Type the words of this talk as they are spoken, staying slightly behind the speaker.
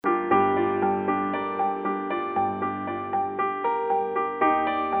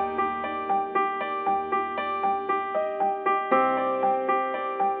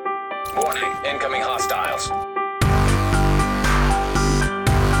Warning, incoming hostiles.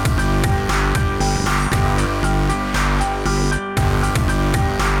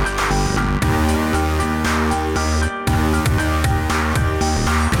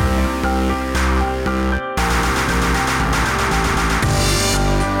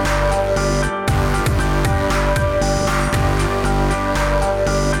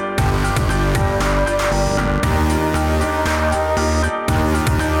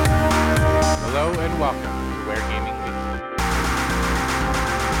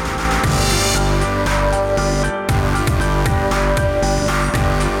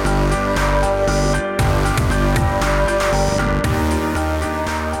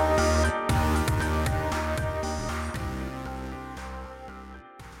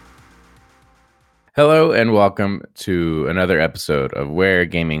 Hello and welcome to another episode of Where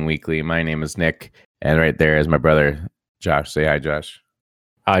Gaming Weekly. My name is Nick, and right there is my brother, Josh. Say hi, Josh.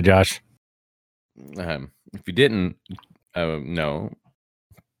 Hi, Josh. If you didn't know,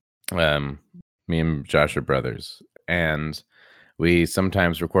 me and Josh are brothers, and we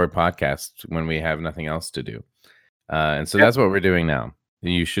sometimes record podcasts when we have nothing else to do. And so that's what we're doing now.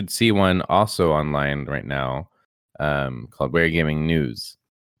 You should see one also online right now called Where Gaming News.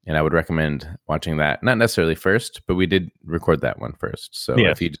 And I would recommend watching that. Not necessarily first, but we did record that one first. So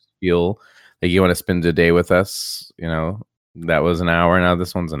if you just feel like you want to spend a day with us, you know, that was an hour. Now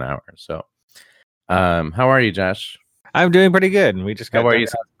this one's an hour. So how are you, Josh? I'm doing pretty good. And we just got how are you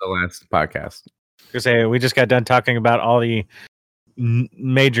since the last podcast? We just got done talking about all the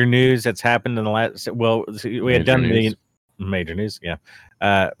major news that's happened in the last. Well, we had done the major news. Yeah.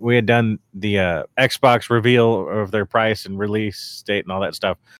 We had done the Xbox reveal of their price and release date and all that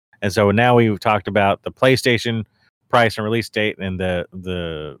stuff. And so now we've talked about the PlayStation price and release date and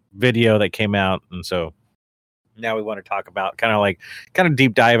the video that came out. And so now we want to talk about kind of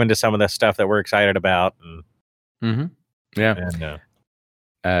deep dive into some of the stuff that we're excited about. And,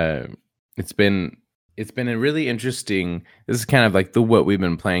 it's been a really interesting. This is kind of like the what we've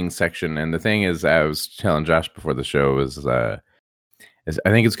been playing section. And the thing is, I was telling Josh before the show is I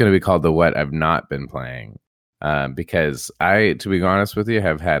think it's going to be called the what I've not been playing, because I, to be honest with you,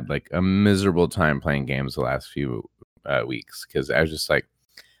 have had like a miserable time playing games the last few weeks, because I was just like,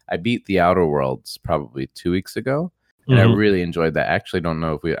 I beat The Outer Worlds probably 2 weeks ago, and I really enjoyed that. I actually don't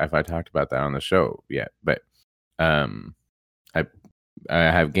know if I talked about that on the show yet, but I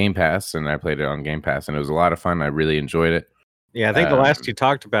have Game Pass, and I played it on Game Pass, and it was a lot of fun. I really enjoyed it. Yeah, I think the last you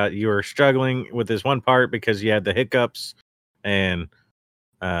talked about, you were struggling with this one part because you had the hiccups, and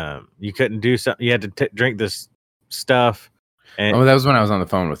you couldn't do something. You had to drink this stuff. And that was when I was on the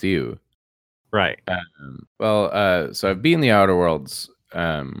phone with you. Right. So I've beaten The Outer Worlds,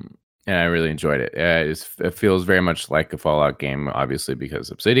 and I really enjoyed it. It feels very much like a Fallout game, obviously, because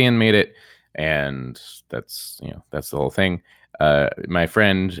Obsidian made it, and that's the whole thing. My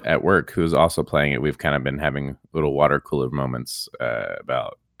friend at work, who's also playing it, we've kind of been having little water cooler moments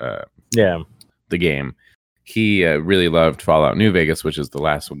about the game. He really loved Fallout New Vegas, which is the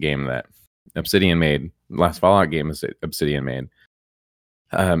last game that Obsidian made. The last Fallout game is Obsidian made.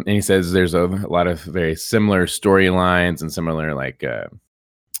 And he says there's a lot of very similar storylines and similar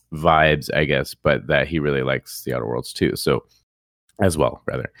vibes, I guess, but that he really likes The Outer Worlds too. So as well,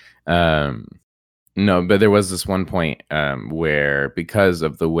 rather. No, but there was this one point where, because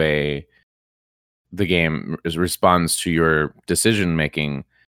of the way the game responds to your decision making,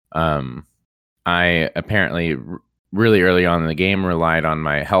 I apparently really early on in the game relied on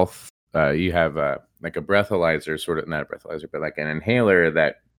my health. You have like a breathalyzer, sort of, not a breathalyzer, but like an inhaler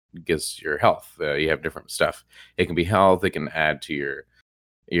that gives your health. You have different stuff. It can be health. It can add to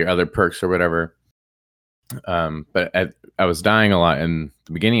your other perks or whatever. But I was dying a lot in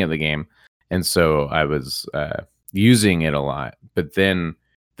the beginning of the game. And so I was using it a lot, but then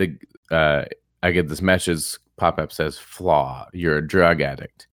I get this message pop up, says flaw, you're a drug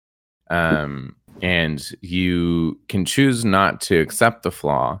addict, and you can choose not to accept the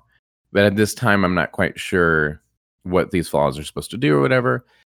flaw. But at this time, I'm not quite sure what these flaws are supposed to do or whatever.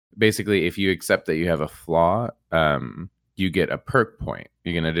 Basically, if you accept that you have a flaw, you get a perk point.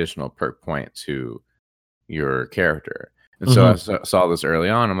 You get an additional perk point to your character. And so I saw this early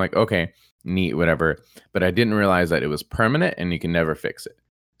on. I'm like, okay, neat, whatever. But I didn't realize that it was permanent and you can never fix it.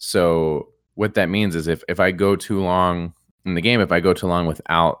 So what that means is if I go too long in the game, if I go too long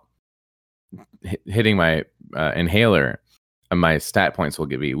without hitting my inhaler, my stat points will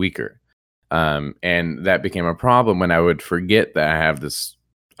be weaker. And that became a problem when I would forget that I have this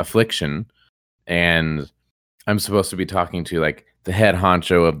affliction and I'm supposed to be talking to like the head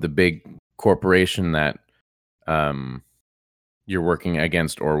honcho of the big corporation that you're working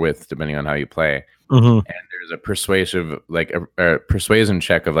against or with, depending on how you play. Mm-hmm. And there's a persuasive, like a persuasion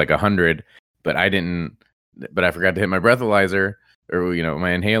check of like 100, but I forgot to hit my breathalyzer or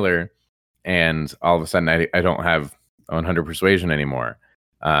my inhaler, and all of a sudden I don't have 100 persuasion anymore,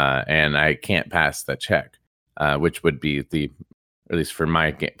 and I can't pass that check, which would be at least for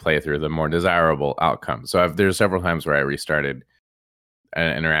my playthrough, the more desirable outcome. So there's several times where I restarted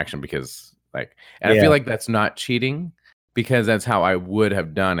an interaction because I feel like that's not cheating, because that's how I would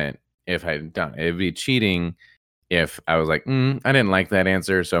have done it if I had done it. It'd be cheating if I was like, I didn't like that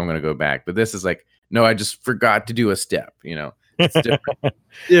answer, so I'm going to go back. But this is like, no, I just forgot to do a step. It's different.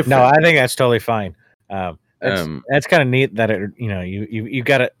 No, I think that's totally fine. That's kind of neat that you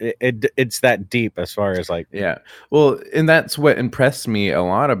got it's that deep as far as like, yeah. Well, and that's what impressed me a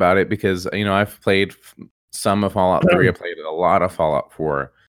lot about it, because I've played some of Fallout 3, I played a lot of Fallout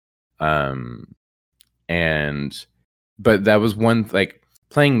 4, but that was one, like,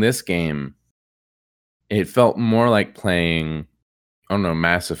 playing this game, it felt more like playing, I don't know,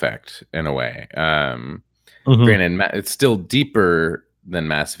 Mass Effect in a way. Granted, it's still deeper than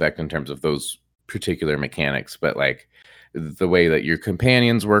Mass Effect in terms of those particular mechanics, but like the way that your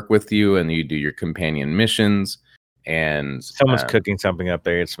companions work with you and you do your companion missions, and someone's cooking something up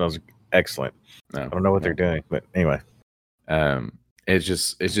there. It smells excellent. I don't know what they're doing, but anyway,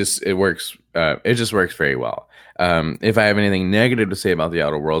 it works. It just works very well. If I have anything negative to say about the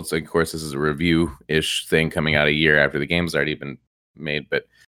Outer Worlds, of course, this is a review-ish thing coming out a year after the game's already been made, but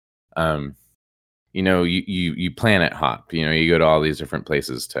you planet hop. You go to all these different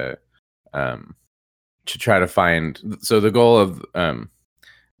places to try to find. So the goal of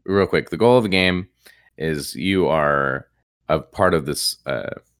real quick, the goal of the game is you are a part of this.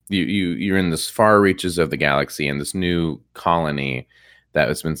 You're in this far reaches of the galaxy in this new colony that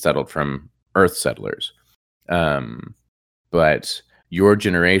has been settled from Earth settlers. But your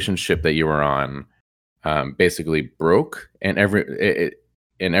generation ship that you were on basically broke, and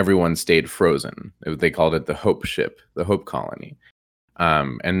everyone stayed frozen. They called it the Hope ship, the Hope colony.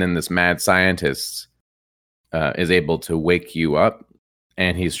 And then this mad scientist is able to wake you up,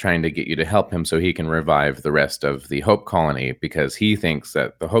 and he's trying to get you to help him so he can revive the rest of the Hope colony, because he thinks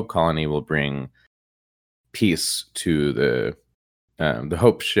that the Hope colony will bring peace to the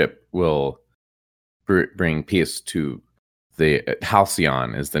Hope ship will bring peace to the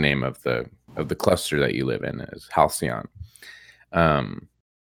Halcyon is the name of the cluster that you live in, is Halcyon. And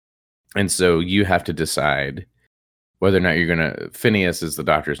so you have to decide whether or not you're going to, Phineas is the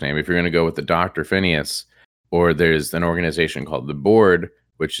doctor's name, if you're going to go with the Dr. Phineas, or there's an organization called the Board,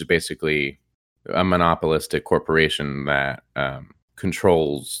 which is basically a monopolistic corporation that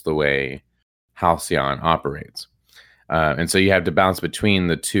controls the way Halcyon operates. And so you have to bounce between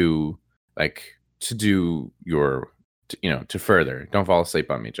the two, like, to do your, to further. Don't fall asleep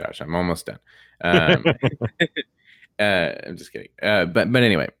on me, Josh. I'm almost done. I'm just kidding. But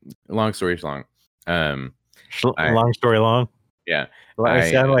anyway, long story long. Long story long. Yeah.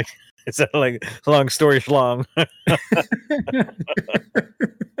 It sounded like long story long.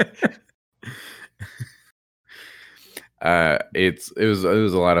 It was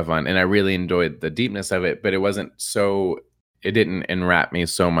a lot of fun, and I really enjoyed the deepness of it, but it didn't enwrap me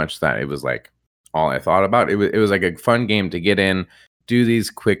so much that it was like all I thought about. It was like a fun game to get in, do these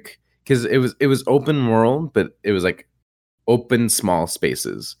quick, because it was open world, but it was like open small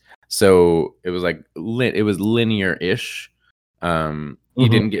spaces. So it was like it was linear-ish. You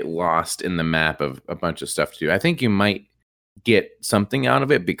didn't get lost in the map of a bunch of stuff to do. I think you might get something out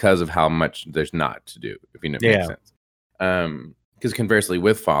of it because of how much there's not to do, if you know, makes sense. Because conversely,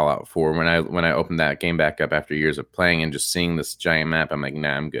 with Fallout 4, when I opened that game back up after years of playing and just seeing this giant map, I'm like,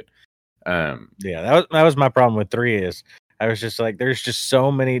 nah, I'm good. That was my problem with 3. Is I was just like, there's just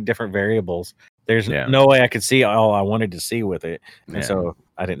so many different variables. There's no way I could see all I wanted to see with it, and so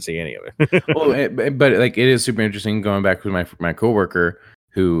I didn't see any of it. Well, but like, it is super interesting going back with my coworker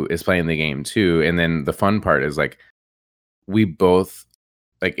who is playing the game too, and then the fun part is like we both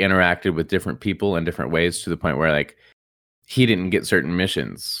like interacted with different people in different ways to the point where like he didn't get certain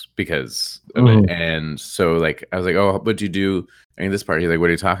missions because of it, and so like I was like, oh, what'd you do in this part? He's like, what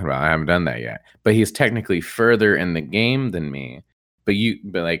are you talking about? I haven't done that yet. But he's technically further in the game than me. But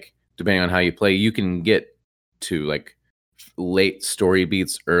like, depending on how you play, you can get to like late story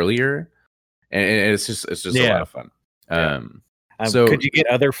beats earlier, and it's just a lot of fun. So could you get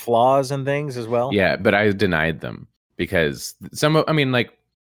other flaws and things as well? Yeah, but I denied them because some of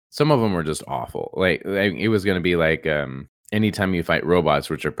them were just awful. Like it was going to be like anytime you fight robots,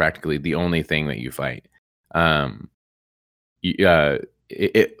 which are practically the only thing that you fight,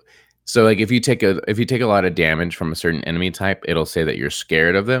 So like if you take a lot of damage from a certain enemy type, it'll say that you're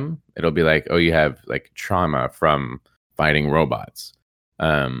scared of them. It'll be like, oh, you have like trauma from fighting robots.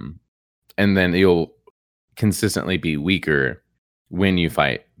 And then you'll consistently be weaker when you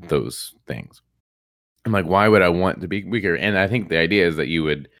fight those things. I'm like, why would I want to be weaker? And I think the idea is that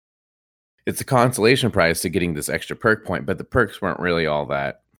it's a consolation prize to getting this extra perk point, but the perks weren't really all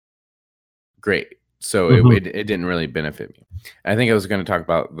that great. So it didn't really benefit me. I think I was going to talk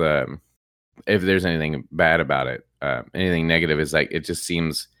about if there's anything bad about it, anything negative is like, it just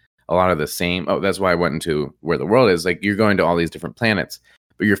seems a lot of the same. Oh, that's why I went into Where the World Is. Like, you're going to all these different planets,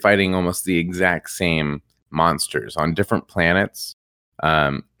 but you're fighting almost the exact same monsters on different planets.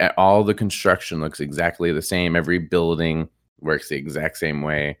 All the construction looks exactly the same. Every building works the exact same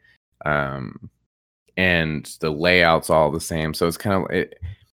way. And the layout's all the same. So it's kind of,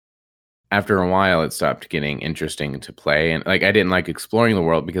 after a while, it stopped getting interesting to play. And like, I didn't like exploring the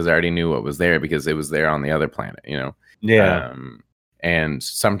world because I already knew what was there because it was there on the other planet, you know? Yeah. And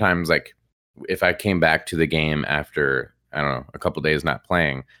sometimes, like, if I came back to the game after, I don't know, a couple days not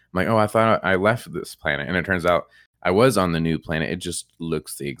playing, I'm like, oh, I thought I left this planet. And it turns out I was on the new planet. It just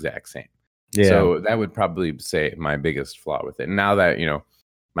looks the exact same. Yeah. So that would probably say my biggest flaw with it. Now that, you know,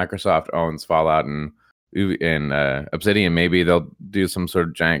 Microsoft owns Fallout and Obsidian, maybe they'll do some sort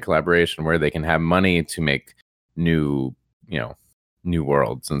of giant collaboration where they can have money to make new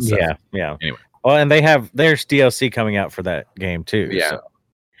worlds and stuff. Yeah. Anyway. Well, and there's DLC coming out for that game too. Yeah. So.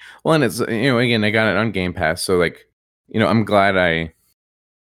 Well, and it's, you know, again, I got it on Game Pass, so like, you know, I'm glad I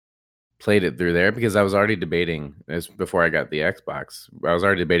played it through there because I was already debating this before I got the Xbox. I was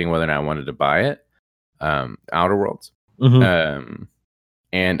already debating whether or not I wanted to buy it, Outer Worlds. Mm-hmm.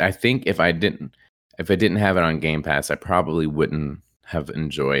 And I think if I didn't have it on Game Pass, I probably wouldn't have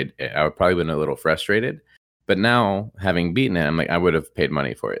enjoyed it. I would probably been a little frustrated. But now, having beaten it, I'm like, I would have paid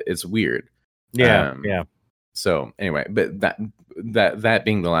money for it. It's weird. Yeah. So anyway, but that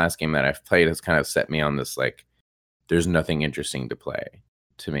being the last game that I've played has kind of set me on this, like, there's nothing interesting to play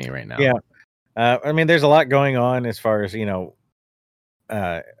to me right now. Yeah. I mean, there's a lot going on as far as, you know,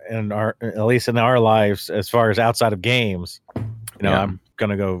 at least in our lives, as far as outside of games. You know, I'm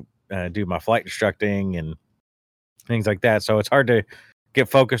gonna go do my flight instructing and things like that. So it's hard to get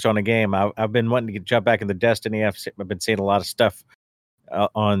focused on a game. I've been wanting to jump back into Destiny. I've been seeing a lot of stuff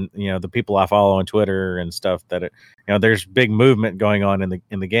on, you know, the people I follow on Twitter and stuff that, you know, there's big movement going on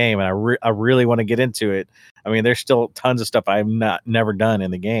in the game, and I really want to get into it. I mean, there's still tons of stuff I've never done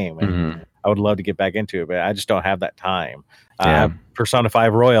in the game, and I would love to get back into it, but I just don't have that time. Persona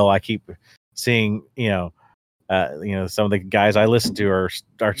 5 Royal, I keep seeing, you know, some of the guys I listen to are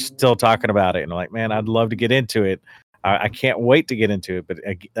still talking about it, and I'm like, man, I'd love to get into it. I can't wait to get into it, but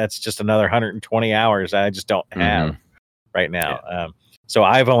that's just another 120 hours I just don't have right now. Yeah. So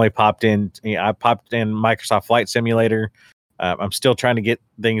I've only popped in. You know, I popped in Microsoft Flight Simulator. I'm still trying to get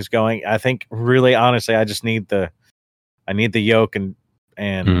things going. I think, really, honestly, I just need the yoke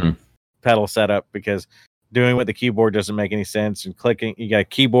and pedal setup, because doing with the keyboard doesn't make any sense. And clicking, you got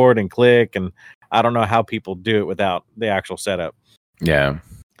keyboard and click, and I don't know how people do it without the actual setup. Yeah.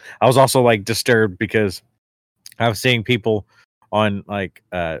 I was also like disturbed because I was seeing people on like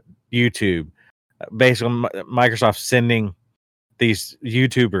YouTube, basically Microsoft sending these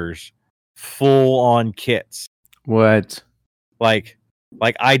YouTubers full on kits. What? Like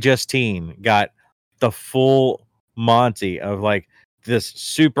iJustine got the full Monty of like this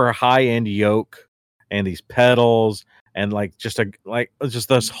super high end yoke and these pedals and like just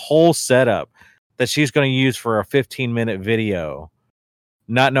this whole setup that she's going to use for a 15-minute video,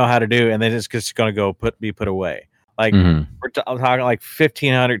 not know how to do, and then it's just going to go be put away. Like we're talking like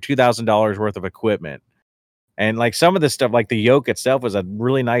 $1,500, $2,000 worth of equipment. And like some of this stuff, like the yoke itself was a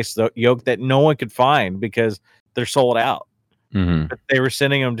really nice yoke that no one could find because they're sold out. But they were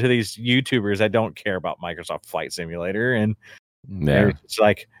sending them to these YouTubers that don't care about Microsoft Flight Simulator, and it's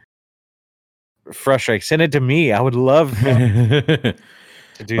like frustrating. Send it to me. I would love to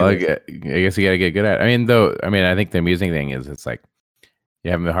do. Well, I guess you gotta get good at it. I think the amusing thing is it's like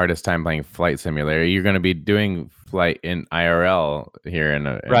you're having the hardest time playing Flight Simulator. You're going to be doing flight in IRL here in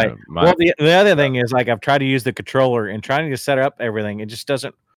a right. Well, the other thing is, like, I've tried to use the controller and trying to set up everything. It just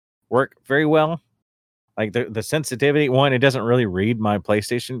doesn't work very well. Like the sensitivity, it doesn't really read my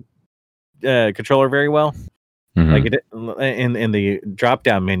PlayStation controller very well. Like in the drop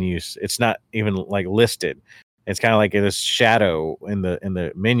down menus, it's not even like listed. It's kind of like this shadow in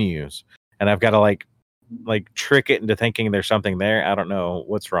the menus, and I've got to like trick it into thinking there's something there. I don't know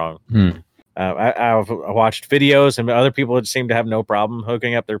what's wrong. I've watched videos, and other people seem to have no problem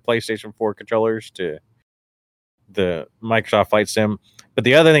hooking up their PlayStation 4 controllers to the Microsoft Flight Sim. But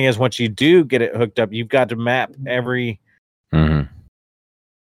the other thing is, once you do get it hooked up, you've got to map every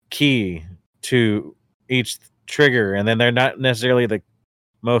key to each trigger, and then they're not necessarily the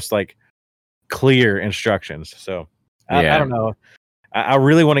most like clear instructions. So I don't know. I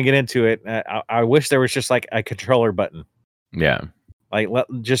really want to get into it. I wish there was just like a controller button. Yeah. Like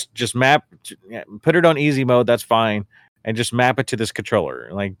just map, put it on easy mode. That's fine, and just map it to this controller,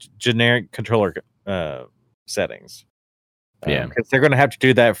 like generic controller settings. Yeah, because they're going to have to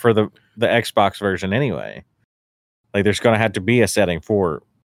do that for the Xbox version anyway. Like, there's going to have to be a setting for,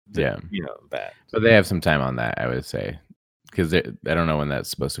 that. But they have some time on that, I would say, because I don't know when that's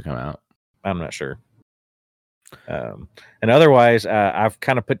supposed to come out. I'm not sure. And otherwise, I've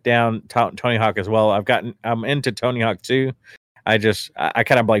kind of put down Tony Hawk as well. I'm into Tony Hawk 2. I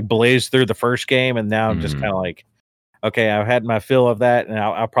kind of like blazed through the first game, and now I'm just kind of like, okay, I've had my fill of that, and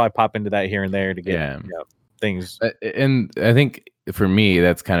I'll probably pop into that here and there to get things. And I think for me,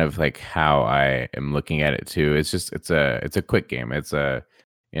 that's kind of like how I am looking at it too. It's just it's a quick game. It's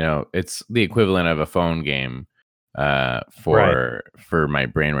it's the equivalent of a phone game for my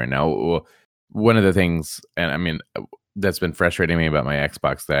brain right now. Well, one of the things, and I mean, that's been frustrating me about my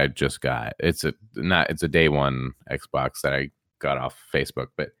Xbox that I just got. It's a day one Xbox that I got off Facebook,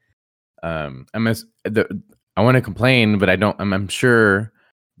 but I want to complain, but I don't. I'm sure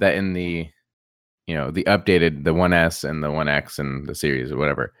that in the the updated, the 1S and the 1X and the series or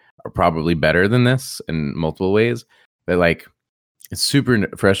whatever are probably better than this in multiple ways. But like, it's super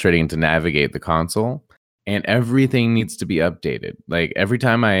frustrating to navigate the console, and everything needs to be updated. Like every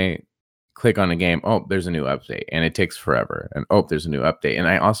time I click on a game, oh, there's a new update, and it takes forever. And oh, there's a new update, and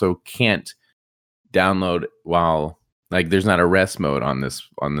I also can't download while like there's not a rest mode on this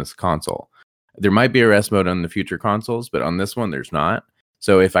console. There might be a rest mode on the future consoles, but on this one there's not.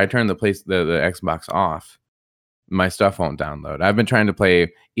 So if I turn the Xbox off, my stuff won't download. I've been trying to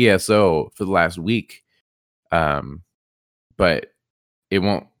play ESO for the last week, but it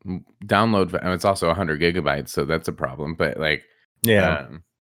won't download. And it's also 100 gigabytes, so that's a problem. But like,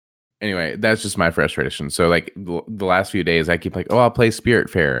 anyway, that's just my frustration. So like the last few days, I keep like, oh, I'll play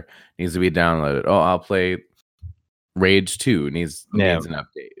Spiritfarer, needs to be downloaded. Oh, I'll play Rage 2, needs an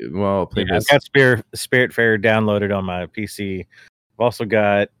update. Well, I'll play this. I've got Spiritfarer downloaded on my PC. I've also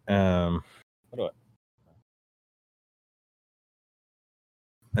got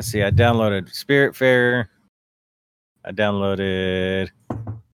let's see, I downloaded Spiritfarer. I downloaded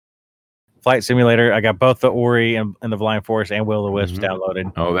Flight Simulator. I got both the Ori and the Blind Forest and Will of the Wisps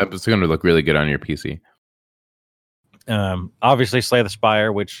downloaded. Oh, that's going to look really good on your PC. Obviously Slay the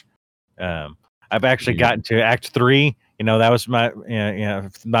Spire, which I've actually gotten to Act 3. That was my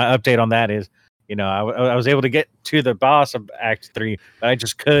my update on that is, I was able to get to the boss of Act 3, but I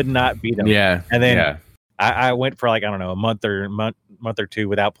just could not beat him. Yeah. And then I went for like, I don't know, a month or two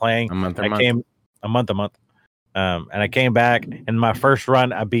without playing. A month. And I came back, and my first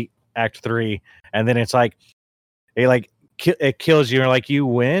run I beat Act 3, and then it's like it kills you, and like you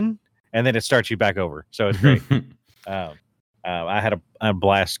win, and then it starts you back over. So it's great. I had a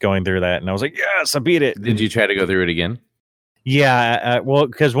blast going through that, and I was like, yes, I beat it. Did you try to go through it again? Yeah, well,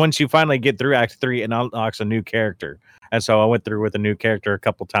 because once you finally get through Act 3, it unlocks a new character, and so I went through with a new character a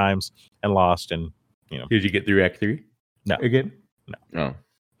couple times and lost, and Did you get through Act 3? No. Again? No. Oh.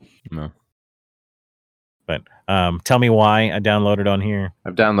 No. But tell me why I downloaded on here.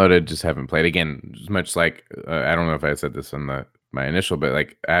 I've downloaded, just haven't played. Again, as much like I don't know if I said this on my initial, but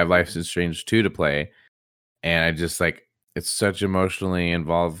like I have Life is Strange 2 to play, and I just like it's such emotionally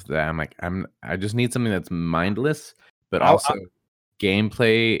involved that I'm like I just need something that's mindless but also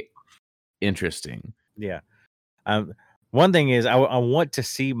gameplay interesting. Yeah. One thing is I want to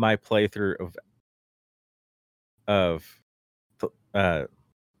see my playthrough of the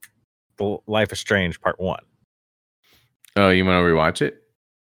Life is Strange Part 1. Oh, you want to rewatch it?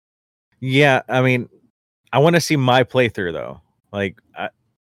 Yeah, I mean, I want to see my playthrough though. Like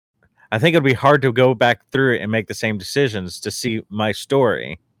I think it'd be hard to go back through it and make the same decisions to see my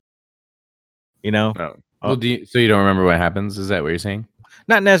story. Oh. Well, so you don't remember what happens? Is that what you're saying?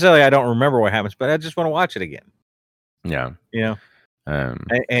 Not necessarily I don't remember what happens, but I just want to watch it again. Yeah.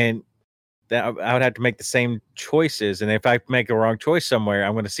 And that I would have to make the same choices, and if I make a wrong choice somewhere,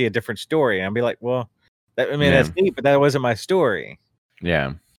 I'm going to see a different story, and I'll be like, well, that's neat, but that wasn't my story.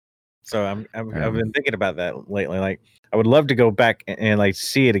 Yeah. So I've been thinking about that lately. Like, I would love to go back and like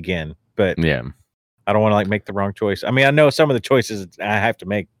see it again, but I don't want to like make the wrong choice. I mean, I know some of the choices I have to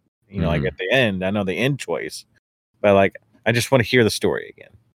make, like at the end, I know the end choice, but like I just want to hear the story again.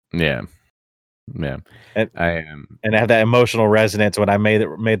 Yeah, and have that emotional resonance when I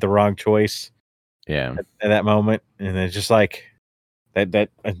made the wrong choice. Yeah, at that moment, and it's just like, that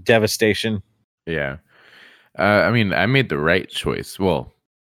devastation. Yeah. I mean, I made the right choice. Well,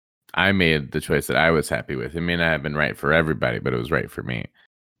 I made the choice that I was happy with. It may not have been right for everybody, but it was right for me.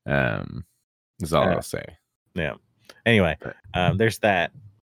 Is all I'll say. Yeah. Anyway, there's that.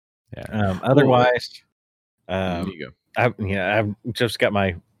 Yeah. Otherwise, there you go. I've just got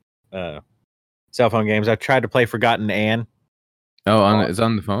my cell phone games. I've tried to play Forgotten Anne. Oh, it's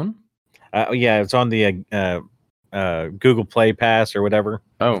on the phone? Yeah, it's on the Google Play Pass or whatever.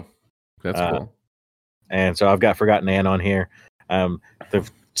 Oh, that's cool. And so I've got Forgotten Anne on here. The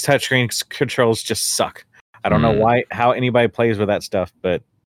touchscreen controls just suck. I don't know how anybody plays with that stuff, but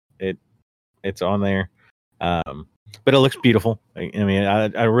it's on there. But it looks beautiful. I mean,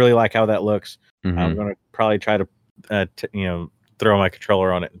 I really like how that looks. Mm-hmm. I'm gonna probably try to throw my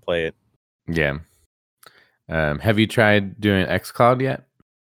controller on it and play it. Yeah. Have you tried doing xCloud yet?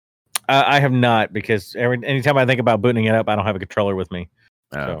 I have not, because anytime I think about booting it up, I don't have a controller with me.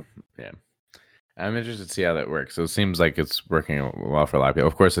 So. Yeah. I'm interested to see how that works. So it seems like it's working well for a lot of people.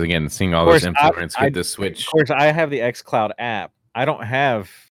 Of course, again, seeing all this influence with the Switch. Of course, I have the xCloud app. I don't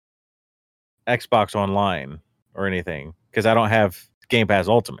have Xbox Online or anything because I don't have Game Pass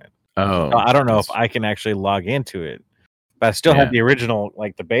Ultimate. Oh, so I don't know if I can actually log into it, but I still have the original,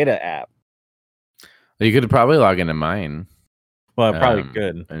 like the beta app. You could probably log into mine. Well, I probably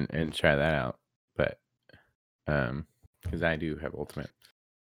could and try that out, but because I do have Ultimate.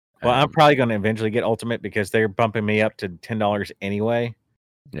 Well, I'm probably going to eventually get Ultimate because they're bumping me up to $10 anyway.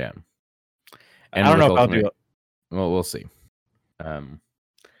 Yeah, and I don't know if I'll do it. Well, we'll see.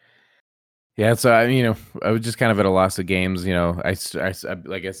 Yeah, so I was just kind of at a loss of games. I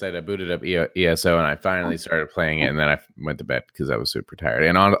like I said, I booted up ESO and I finally started playing it, and then I went to bed because I was super tired.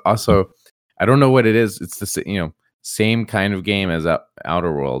 And also, I don't know what it is. It's the same kind of game as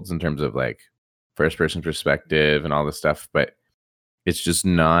Outer Worlds in terms of like first person perspective and all this stuff, but it's just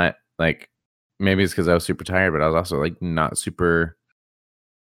not like, maybe it's because I was super tired, but I was also like not super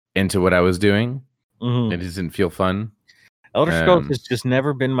into what I was doing. Mm-hmm. It doesn't feel fun. Elder Scrolls has just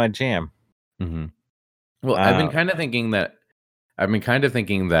never been my jam. Mm-hmm. Well, I've been kind of thinking that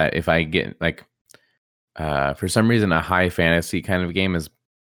if I get like, for some reason, a high fantasy kind of game has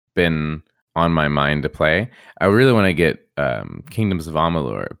been on my mind to play. I really want to get Kingdoms of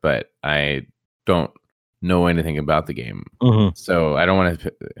Amalur, but I don't know anything about the game, so I don't want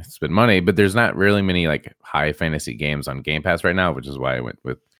to spend money. But there's not really many like high fantasy games on Game Pass right now, which is why I went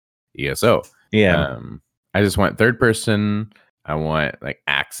with ESO. Yeah, I just want third person. I want like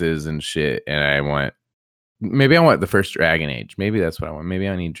axes and shit, and I want the first Dragon Age. Maybe that's what I want. Maybe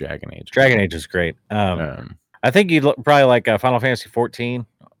I need Dragon Age. Dragon Age is great. I think you'd probably like Final Fantasy 14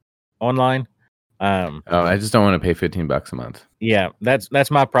 online. I just don't want to pay $15 a month. Yeah,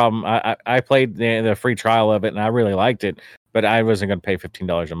 that's my problem. I played the free trial of it and I really liked it, but I wasn't going to pay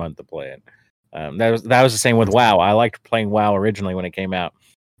 $15 a month to play it. That was the same with WoW. I liked playing WoW originally when it came out,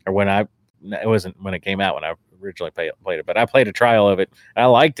 or it wasn't when it came out when I originally played it, but I played a trial of it. And I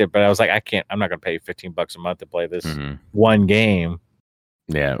liked it, but I was like, I'm not going to pay $15 a month to play this one game.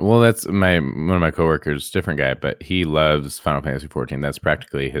 Yeah, well, that's one of my coworkers, different guy, but he loves Final Fantasy 14. That's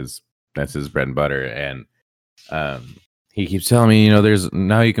practically his bread and butter, and he keeps telling me, there's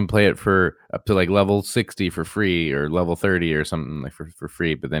now you can play it for up to like level 60 for free or level 30 or something like for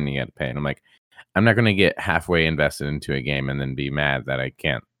free, but then you got to pay. And I'm like, I'm not going to get halfway invested into a game and then be mad that I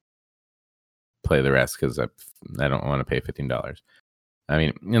can't play the rest because I don't want to pay $15. I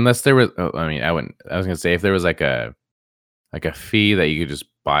mean, unless there was, I was going to say if there was like a fee that you could just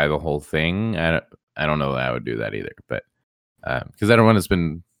buy the whole thing. I don't know that I would do that either, but because I don't want to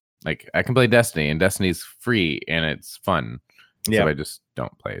spend. Like, I can play Destiny, and Destiny's free, and it's fun. Yeah. So I just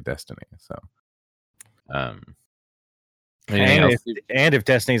don't play Destiny. So, and if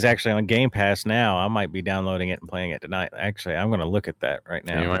Destiny's actually on Game Pass now, I might be downloading it and playing it tonight. Actually, I'm going to look at that right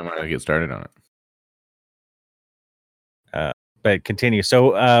now. You might want to get started on it. But continue.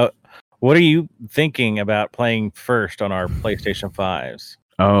 So, what are you thinking about playing first on our PlayStation 5s?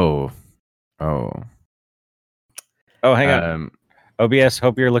 Oh, hang on. OBS,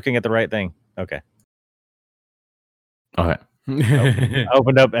 hope you're looking at the right thing. Okay. I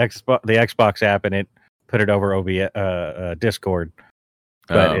opened up the Xbox app and it put it over OBS Discord.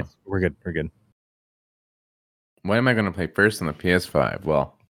 But we're good. We're good. What am I going to play first on the PS5?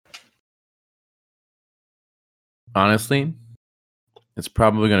 Well, honestly, it's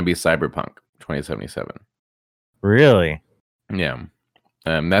probably going to be Cyberpunk 2077. Really? Yeah.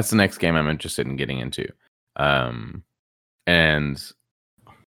 That's the next game I'm interested in getting into. And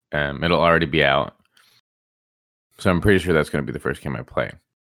it'll already be out, so I'm pretty sure that's going to be the first game I play.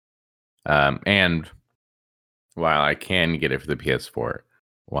 And while I can get it for the PS4,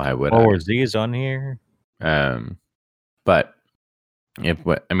 why would Or Z is on here? But it's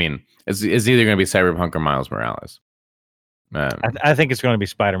either going to be Cyberpunk or Miles Morales. I think it's going to be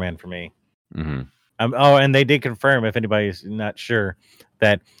Spider-Man for me. Mm-hmm. And they did confirm, if anybody's not sure,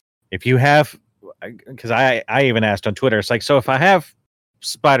 that if you have, because I even asked on Twitter, it's like, so if I have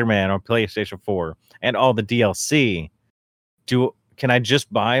Spider-Man on PlayStation 4 and all the DLC, can I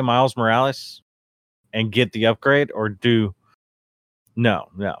just buy Miles Morales and get the upgrade, or no?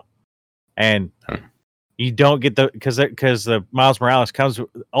 And you don't get because the Miles Morales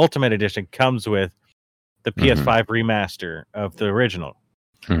Ultimate Edition comes with the PS5 remaster of the original,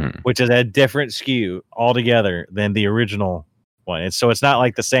 which is a different SKU altogether than the original one. So it's not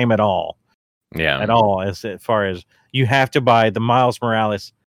like the same at all. Yeah. At all, as far as you have to buy the Miles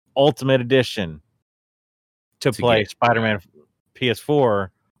Morales Ultimate Edition to play Spider-Man PS4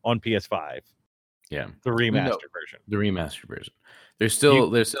 on PS5. Yeah. The remastered version. The remastered version. There's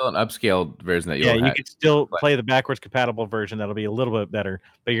still an upscaled version that you can still play the backwards compatible version. That'll be a little bit better,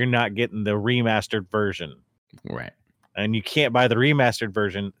 but you're not getting the remastered version. Right. And you can't buy the remastered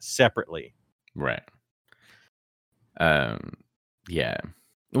version separately. Right. Yeah.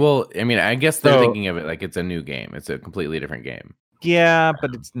 Well, I mean, I guess they're thinking of it like it's a new game. It's a completely different game. Yeah,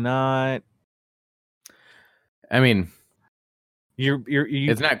 but it's not. I mean,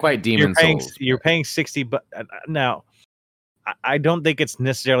 it's not quite Demon's Souls. You're paying $60, but now I don't think it's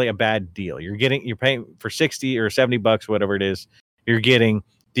necessarily a bad deal. You're paying for $60 or $70, whatever it is. You're getting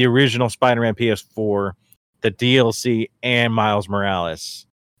the original Spider-Man PS4, the DLC, and Miles Morales.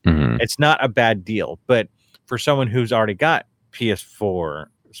 Mm-hmm. It's not a bad deal, but for someone who's already got PS4,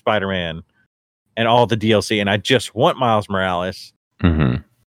 Spider-Man, and all the DLC, and I just want Miles Morales, I'm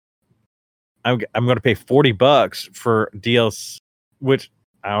going to pay $40 for DLC, which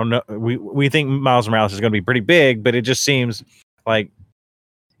I don't know. We think Miles Morales is going to be pretty big, but it just seems like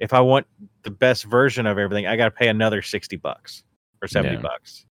if I want the best version of everything, I got to pay another $60 or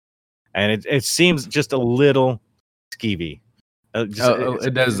 $70, and it seems just a little skeevy.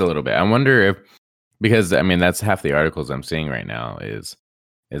 It does a little bit. I wonder if, because I mean that's half the articles I'm seeing right now is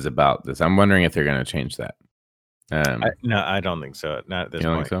about this. I'm wondering if they're going to change that. No, I don't think so. Not at this point. You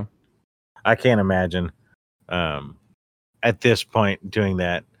don't think so? I can't imagine at this point doing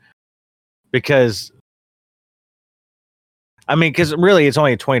that, because really it's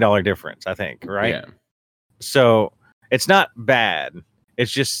only a $20 difference, I think, right? Yeah. So it's not bad.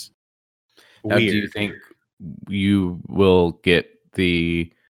 It's just weird. Do you think you will get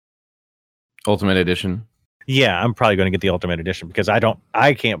the Ultimate Edition? Yeah, I'm probably going to get the Ultimate Edition because I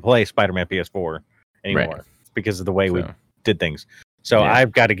can't play Spider-Man PS4 anymore because of the way we did things. So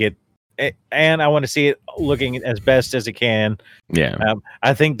I've got to get it, and I want to see it looking as best as it can. Yeah.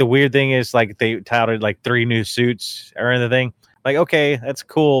 I think the weird thing is like they touted like 3 new suits or anything. Like, okay, that's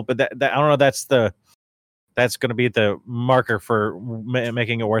cool, but that I don't know. That's going to be the marker for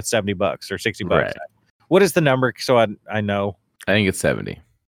making it worth $70 or $60. Right. What is the number? So I know. I think it's 70.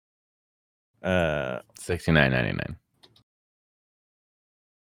 $69.99.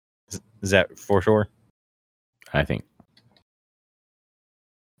 Is that for sure? I think.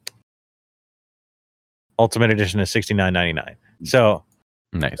 Ultimate Edition is $69.99. So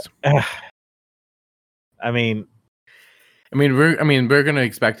nice. I mean, we're going to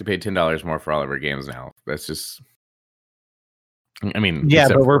expect to pay $10 more for all of our games now. That's just. Yeah,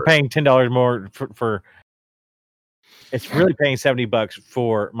 but we're paying $10 more for. It's really paying $70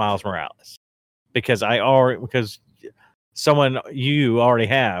 for Miles Morales because you already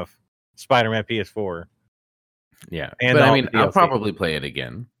have Spider-Man PS4. Yeah, and but I'll probably play it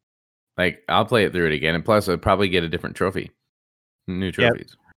again. Like I'll play it through it again, and plus I'll probably get a different trophy, new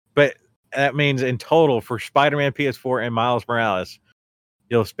trophies. Yep. But that means in total for Spider-Man PS4 and Miles Morales,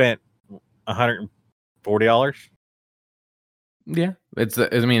 you'll spend $140. Yeah, it's a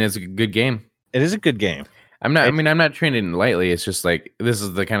good game. It is a good game. I'm not treating it lightly. It's just like this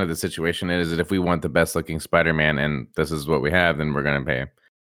is the kind of the situation is that if we want the best looking Spider-Man and this is what we have, then we're gonna pay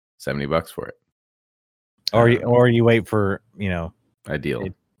 $70 for it. Or you wait for a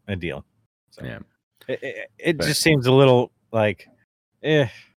deal. So yeah, it just seems a little like, Yeah,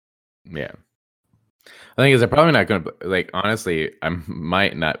 the thing is, I'm probably not gonna honestly, I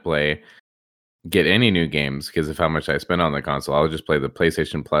might not get any new games because of how much I spend on the console. I'll just play the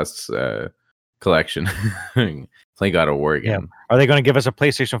PlayStation Plus collection. Play God of War again. Yeah. Are they going to give us a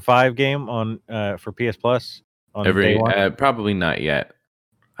PlayStation 5 game on for PS Plus on day one? Probably not yet.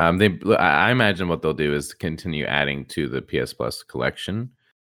 I imagine what they'll do is continue adding to the PS Plus collection.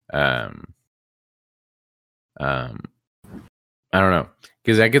 I don't know,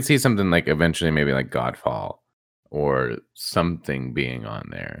 because I could see something like eventually maybe like Godfall or something being on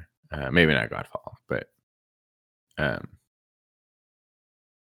there. Maybe not Godfall, but how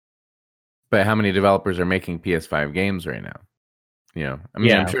many developers are making PS5 games right now? I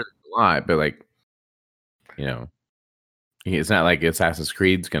mean, I'm sure there's a lot, but like, it's not like Assassin's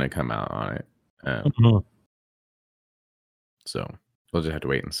Creed's going to come out on it. So we'll just have to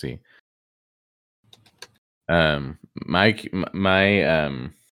wait and see.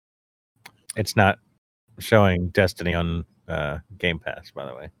 It's not showing Destiny on Game Pass, by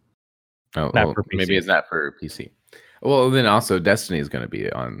the way. Oh, well, maybe it's not for PC. Well, then also Destiny is going to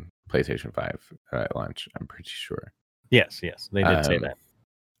be on PlayStation 5 at launch, I'm pretty sure. Yes, they did say that.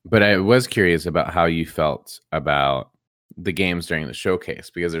 But I was curious about how you felt about the games during the showcase,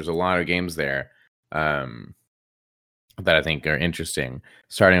 because there's a lot of games there that I think are interesting.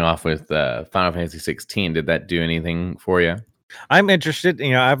 Starting off with Final Fantasy 16, did that do anything for you? I'm interested.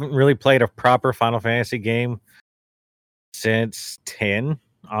 I haven't really played a proper Final Fantasy game since 10,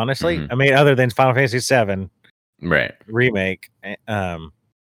 honestly. Mm-hmm. I mean, other than Final Fantasy 7 remake.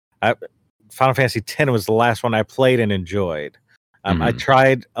 Final Fantasy 10 was the last one I played and enjoyed. I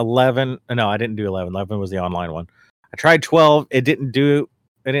tried 11. No, I didn't do 11. 11 was the online one. I tried 12. It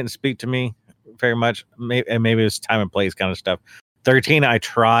didn't speak to me very much. Maybe it was time and place kind of stuff. 13, I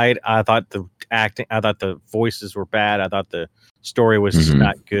tried. I thought the voices were bad. I thought the story was just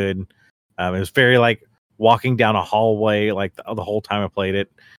not good. It was very like walking down a hallway like the whole time I played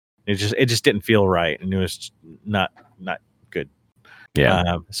it. It just didn't feel right, and it was not good.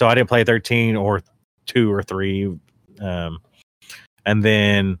 Yeah. So I didn't play 13 or 2 or 3. And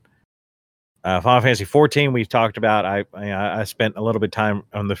then Final Fantasy 14 we've talked about. I spent a little bit of time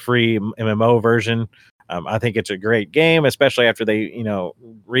on the free MMO version. I think it's a great game, especially after they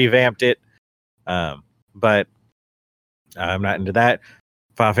revamped it. But I'm not into that.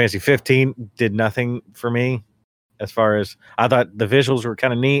 Final Fantasy 15 did nothing for me, as far as I thought the visuals were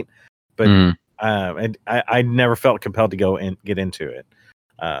kind of neat, but and I never felt compelled to go and get into it.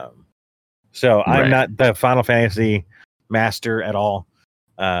 So I'm not the Final Fantasy master at all.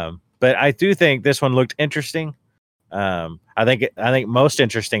 But I do think this one looked interesting. I think most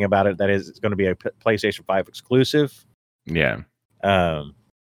interesting about it that is it's going to be a PlayStation 5 exclusive. Yeah. But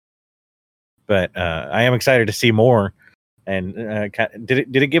I am excited to see more. And did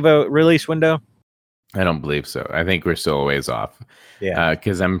it give a release window? I don't believe so. I think we're still a ways off. Yeah.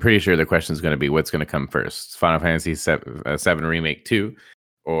 Because I'm pretty sure the question is going to be what's going to come first: Final Fantasy 7 Remake 2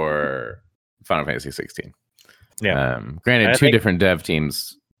 or Final Fantasy 16. Yeah. Granted, two different dev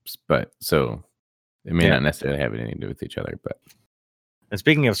teams, but so it may not necessarily have anything to do with each other. But and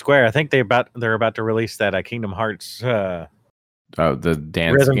speaking of Square, I think they're about to release that Kingdom Hearts. The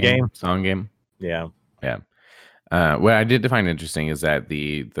dance rhythm game, song game. Yeah. What I did find interesting is that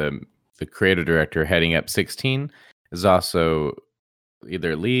the creative director heading up 16 is also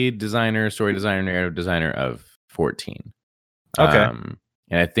either lead designer, story designer, narrative designer of 14. Okay.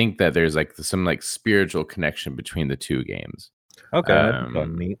 And I think that there's some spiritual connection between the two games. Okay.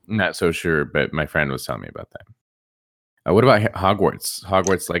 Neat. Not so sure, but my friend was telling me about that. What about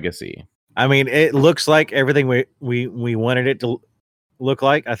Hogwarts Legacy? I mean, it looks like everything we wanted it to look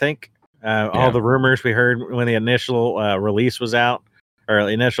like, I think. All the rumors we heard when the initial release was out, or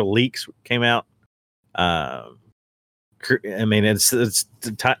the initial leaks came out. I mean, it's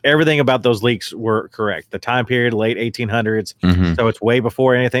everything about those leaks were correct. The time period, late 1800s, so it's way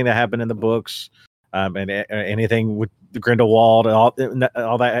before anything that happened in the books, and anything with the Grindelwald, all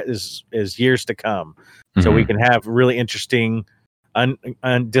that is years to come. So we can have really interesting,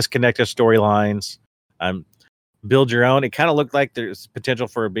 disconnected storylines. Build your own. It kind of looked like there's potential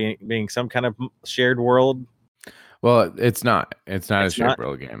for being some kind of shared world. Well, it's not. It's not a shared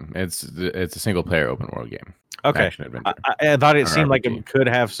world game. It's a single player open world game. Okay. Action adventure. I thought it seemed like it could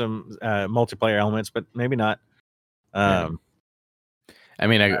have some multiplayer elements, but maybe not. I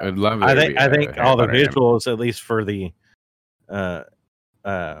mean, I would love. I think all the visuals, at least for the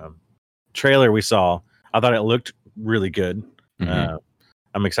trailer we saw, I thought it looked really good.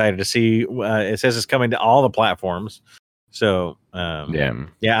 I'm excited to see. It says it's coming to all the platforms, so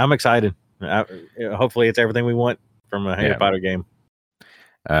I'm excited. Hopefully, it's everything we want from a Harry Potter game.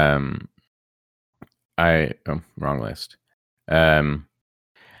 Wrong list.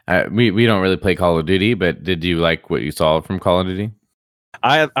 We don't really play Call of Duty, but did you like what you saw from Call of Duty?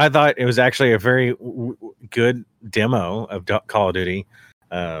 I thought it was actually a very good demo of Call of Duty.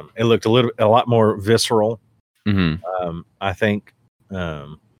 It looked a lot more visceral. I think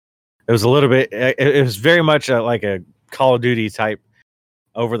it was a little bit. It was very much like a Call of Duty type,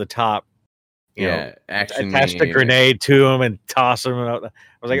 over the top. You know, action. Attach the grenade to him and toss him. I was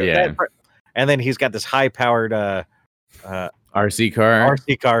like, and then he's got this high-powered RC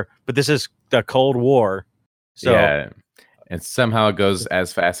car, but this is the Cold War, so yeah, and somehow it goes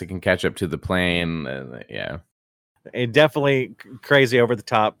as fast as it can catch up to the plane. Yeah, it definitely crazy over the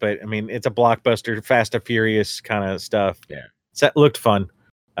top, but I mean, it's a blockbuster, Fast and Furious kind of stuff. Yeah, so it looked fun.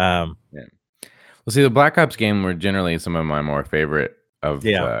 Yeah. Well, see, the Black Ops game were generally some of my more favorite of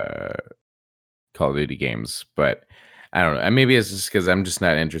Call of Duty games, but I don't know. Maybe it's just because I'm just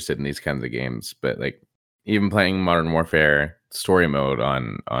not interested in these kinds of games. But like, even playing Modern Warfare story mode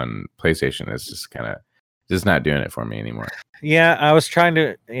on PlayStation is just kind of just not doing it for me anymore. Yeah, I was trying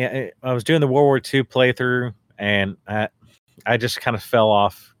to. Yeah, I was doing the World War II playthrough, and I just kind of fell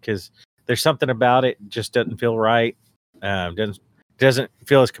off because there's something about it just doesn't feel right. Doesn't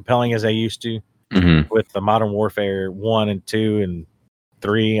feel as compelling as I used to. With the Modern Warfare 1 and 2 and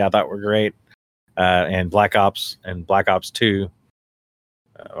 3, I thought were great, and Black Ops 2,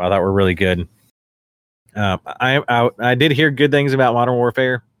 I thought were really good. I did hear good things about Modern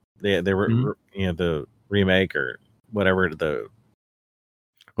Warfare. They were the remake or whatever there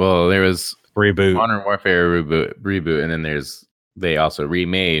was reboot, Modern Warfare reboot, and then they also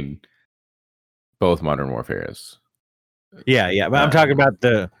remade both Modern Warfares. Yeah, but I'm talking about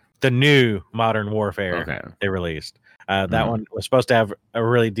the new Modern Warfare they released. That one was supposed to have a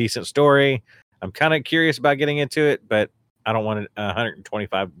really decent story. I'm kind of curious about getting into it, but I don't want a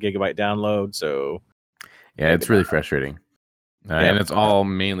 125 gigabyte download. So yeah, it's really frustrating. And it's all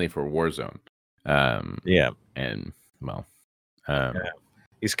mainly for Warzone. And well,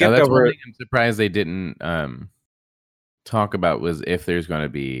 you skipped over. One thing I'm surprised they didn't talk about was if there's going to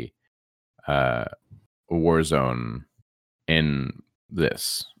be Warzone in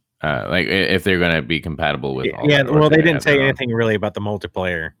this. Like if they're going to be compatible with all that, well, they didn't say anything really about the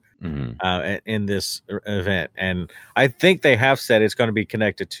multiplayer in this event, and I think they have said it's going to be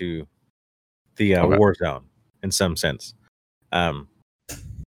connected to the Warzone in some sense.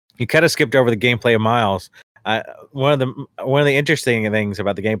 You kind of skipped over the gameplay of Miles. One of the interesting things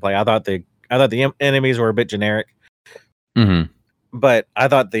about the gameplay, I thought the enemies were a bit generic, but I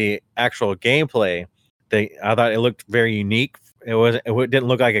thought the actual gameplay, I thought it looked very unique. It didn't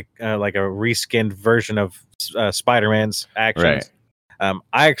look like a reskinned version of Spider-Man's actions. Right.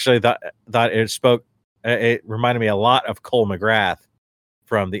 I actually thought it reminded me a lot of Cole McGrath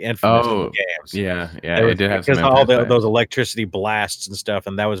from the Infamous games. Yeah, it did have because all those electricity blasts and stuff,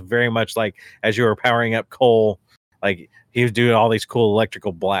 and that was very much like as you were powering up Cole, like he was doing all these cool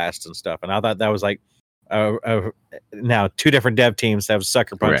electrical blasts and stuff. And I thought that was like now two different dev teams that have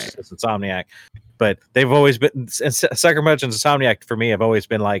Sucker Punch and Insomniac. But they've always been Sucker Punch and Insomniac for me have always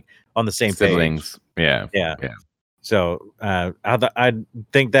been like on the same siblings. Page. Yeah. So I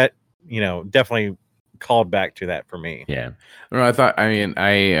think that definitely called back to that for me. Yeah. No, I thought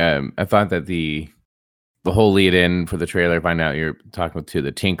that the whole lead in for the trailer, find out you're talking to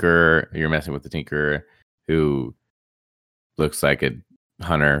the Tinker, you're messing with the Tinker, who looks like a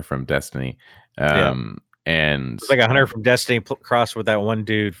hunter from Destiny. And it's like a hunter from Destiny crossed with that one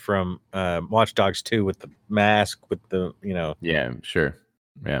dude from Watch Dogs 2 with the mask with the Yeah, sure.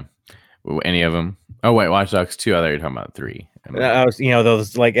 Yeah. Any of them? Oh wait, Watch Dogs 2. I thought you were talking about 3. I was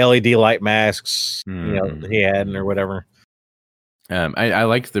those like LED light masks he had or whatever. I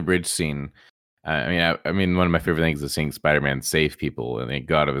liked the bridge scene. I mean one of my favorite things is seeing Spider-Man save people, and he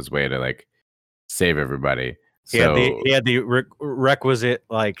go out of his way to like save everybody. He had the requisite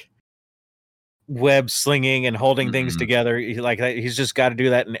like web slinging and holding things together. He's just got to do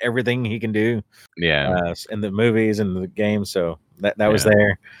that in everything he can do. Yeah, in the movies and the games. So that was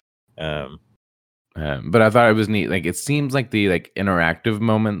there. But I thought it was neat. Like it seems like the like interactive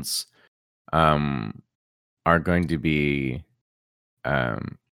moments are going to be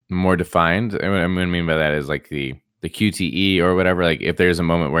more defined. And what I mean by that is like the QTE or whatever. Like if there's a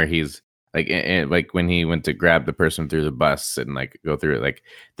moment where he's like like when he went to grab the person through the bus and like go through it, like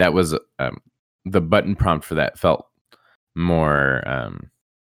that was the button prompt for that felt more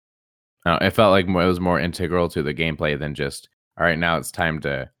it felt like it was more integral to the gameplay than just all right, now it's time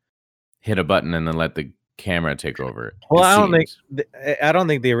to hit a button and then let the camera take over. Well, I don't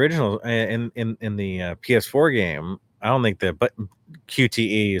think the original in the PS4 game, I don't think the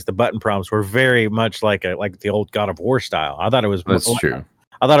QTEs, the button prompts, were very much like the old God of War style. I thought it was. That's true.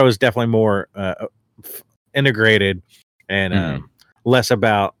 I thought it was definitely more integrated and less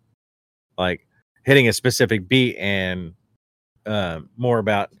about like hitting a specific beat and more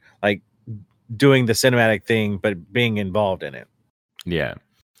about like doing the cinematic thing, but being involved in it. Yeah.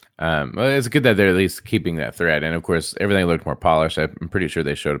 Well, it's good that they're at least keeping that thread. And of course, everything looked more polished. I'm pretty sure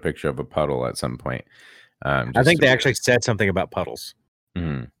they showed a picture of a puddle at some point. I think they actually said something about puddles.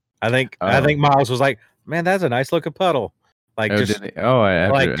 Mm-hmm. I think Miles was like, man, that's a nice looking puddle. Like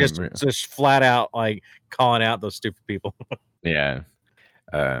just flat out like calling out those stupid people. Yeah.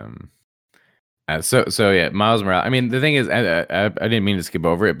 So yeah, Miles Morales. I mean, the thing is, I didn't mean to skip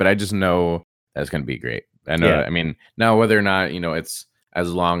over it, but I just know that's going to be great. I know. Yeah. I mean, now whether or not it's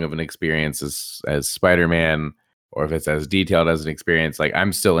as long of an experience as Spider-Man, or if it's as detailed as an experience, like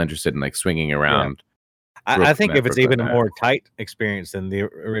I'm still interested in like swinging around. Yeah. I think if it's even a more tight experience than the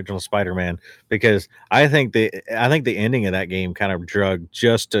original Spider-Man, because I think the ending of that game kind of drug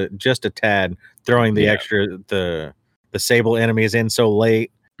just a tad, throwing the extra the Sable enemies in so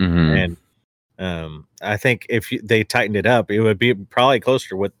late, and I think if they tightened it up, it would be probably closer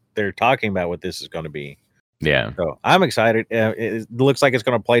to what they're talking about. What this is going to be. Yeah. So I'm excited. It looks like it's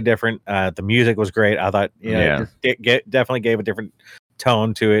going to play different. The music was great. I thought, it definitely gave a different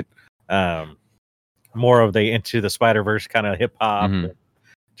tone to it. More of the Into the Spider-Verse kind of hip hop.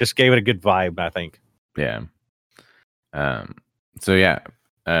 Just gave it a good vibe, I think. Yeah. So yeah.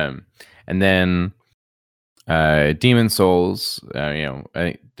 And then Demon Souls.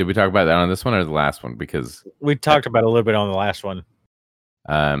 Did we talk about that on this one or the last one? Because we talked about it a little bit on the last one.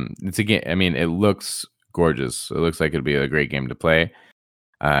 It's a game. I mean, it looks gorgeous. It looks like it'd be a great game to play.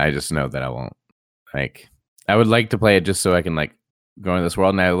 I just know that I won't. Like, I would like to play it just so I can like go in this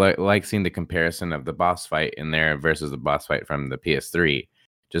world, and I like seeing the comparison of the boss fight in there versus the boss fight from the PS3.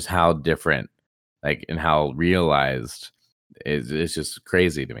 Just how different, like, and how realized it's just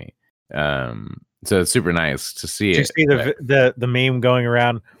crazy to me. So it's super nice to see. Did you see the meme going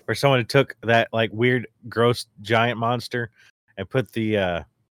around where someone took that like weird, gross giant monster and put the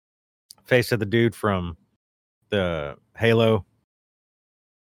face of the dude from the Halo.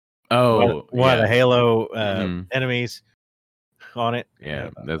 Oh, one of the Halo enemies on it.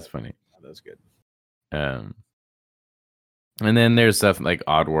 Yeah, that's funny. That's good. And then there's stuff like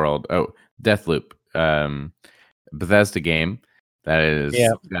Oddworld. Oh, Deathloop. Bethesda game that is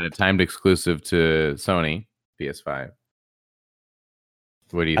got a timed exclusive to Sony PS5.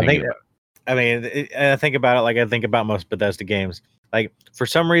 What do you think? I think about it like I think about most Bethesda games. Like for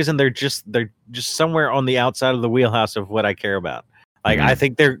some reason they're just somewhere on the outside of the wheelhouse of what I care about. Like I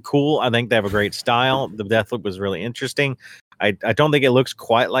think they're cool. I think they have a great style. The Deathloop was really interesting. I don't think it looks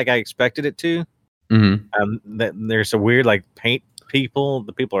quite like I expected it to. There's a weird like paint people.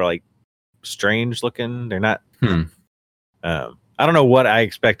 The people are like strange looking. They're not. I don't know what I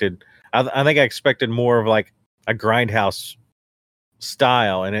expected. I think I expected more of like a Grindhouse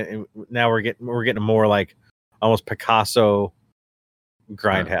style, and now we're getting more like almost Picasso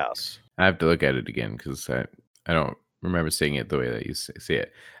Grindhouse. I have to look at it again because I don't remember seeing it the way that you see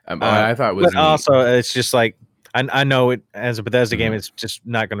it. I thought it was. But also, it's just like I know it as a Bethesda game. It's just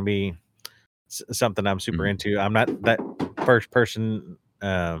not going to be something I'm super into. I'm not that first person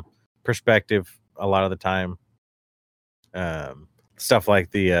perspective a lot of the time. Stuff like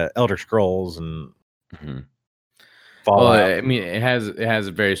the Elder Scrolls and Fallout. Well, I mean, it has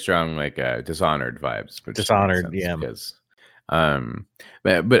very strong like Dishonored vibes. Dishonored, yeah. Because,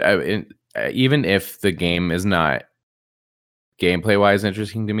 but even if the game is not gameplay wise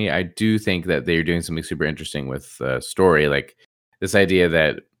interesting to me, I do think that they're doing something super interesting with story, like this idea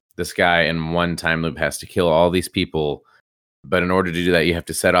that this guy in one time loop has to kill all these people, but in order to do that you have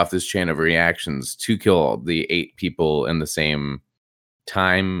to set off this chain of reactions to kill all the 8 people in the same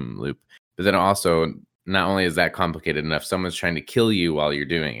time loop. But then also, not only is that complicated enough, someone's trying to kill you while you're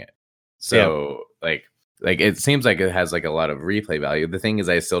doing it. So like it seems like it has like a lot of replay value. The thing is,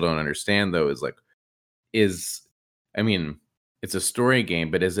 I still don't understand though, is I mean, it's a story game,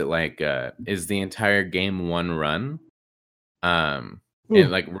 but is it like is the entire game one run? And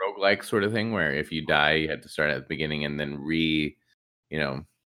like roguelike sort of thing where if you die you have to start at the beginning and then reassess.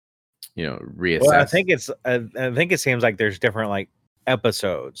 Well, I think it seems like there's different like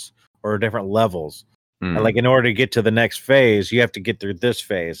episodes or different levels. And like in order to get to the next phase, you have to get through this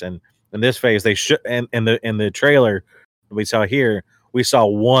phase, and in this phase they should. And in the trailer we saw here, we saw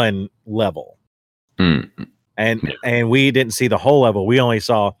one level, and we didn't see the whole level. We only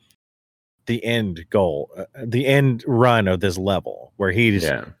saw the end goal, the end run of this level, where he's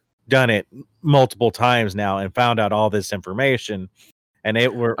done it multiple times now and found out all this information, and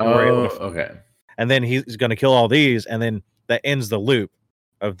we're able to, and then he's going to kill all these, and then that ends the loop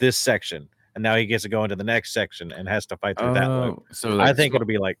of this section. And now he gets to go into the next section and has to fight through that loop. So like, I think it'll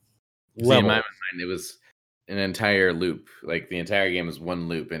be like level. In my mind, it was an entire loop. Like the entire game is one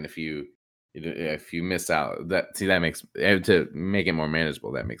loop, and if you miss out, that makes, to make it more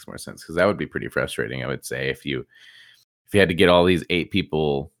manageable, that makes more sense, because that would be pretty frustrating, I would say, if you had to get all these 8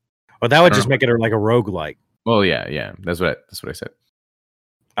 people. Well, that would just make it like a roguelike. Well, yeah, that's what I said.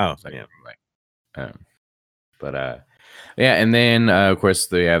 Oh, so yeah. Yeah, and then of course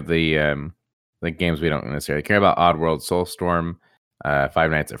they have the games we don't necessarily care about: Oddworld, Soulstorm,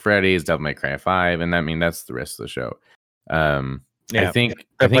 Five Nights at Freddy's, Devil May Cry 5, and that's the rest of the show. Yeah, I think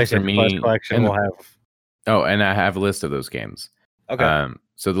the for PlayStation Plus me, collection will have. Oh, and I have a list of those games. Okay.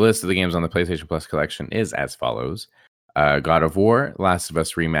 So the list of the games on the PlayStation Plus collection is as follows: God of War, Last of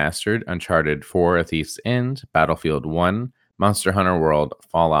Us Remastered, Uncharted 4, A Thief's End, Battlefield 1, Monster Hunter World,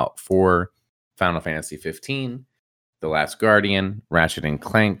 Fallout 4, Final Fantasy 15, The Last Guardian, Ratchet and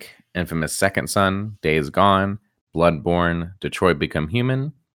Clank, Infamous Second Son, Days Gone, Bloodborne, Detroit Become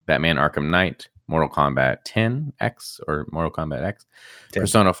Human, Batman Arkham Knight, Mortal Kombat 10 X or Mortal Kombat X, 10.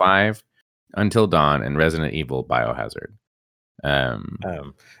 Persona 5, Until Dawn, and Resident Evil Biohazard.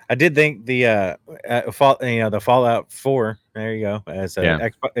 I did think the Fallout 4. There you go. It's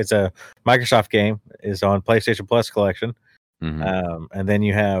a Microsoft game. Is on PlayStation Plus collection. Mm-hmm. And then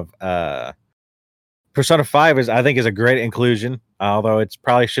you have Persona 5 is a great inclusion. Although it's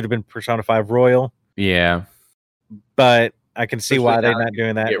probably should have been Persona 5 Royal. Yeah, but I can see why they're not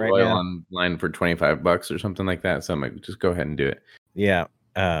doing that get right Royal now. Online for $25 or something like that. So I'm like, just go ahead and do it. Yeah.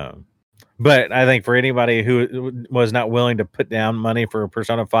 But I think for anybody who was not willing to put down money for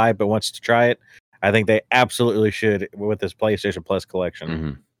Persona 5 but wants to try it, I think they absolutely should with this PlayStation Plus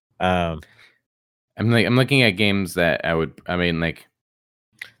collection. Mm-hmm. I'm looking at games that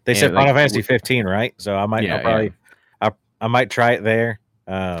they said Final Fantasy 15, right? So I might I might try it there.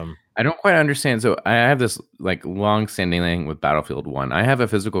 I don't quite understand. So I have this long-standing thing with Battlefield 1. I have a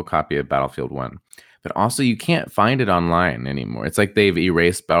physical copy of Battlefield 1. But also, you can't find it online anymore. It's like they've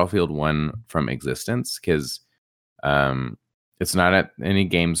erased Battlefield 1 from existence because it's not at any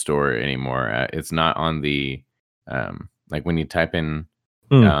game store anymore. It's not on the when you type in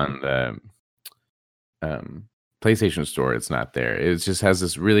on the PlayStation Store, it's not there. It just has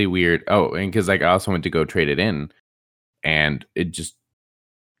this really weird. Oh, and because I also went to go trade it in, and it just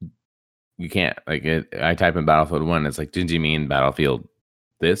you can't I type in Battlefield 1. It's like, did you mean Battlefield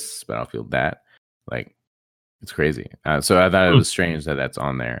this, Battlefield that? It's crazy. So I thought it was strange that that's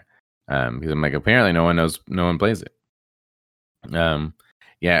on there because I'm like, apparently no one plays it.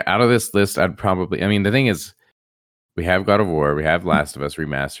 Yeah, out of this list, I'd probably. The thing is, we have God of War, we have Last of Us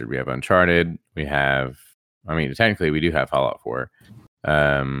Remastered, we have Uncharted, we have. Technically, we do have Fallout 4.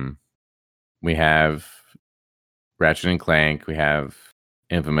 We have Ratchet and Clank, we have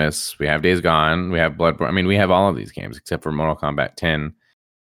Infamous, we have Days Gone, we have Bloodborne. We have all of these games except for Mortal Kombat 10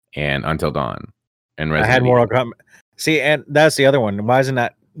 and Until Dawn. And I had Mortal Kombat. See, and that's the other one. Why isn't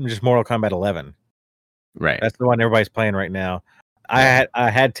that just Mortal Kombat 11? Right. That's the one everybody's playing right now. Yeah. I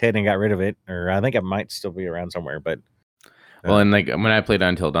had 10 and got rid of it, or I think it might still be around somewhere. But and when I played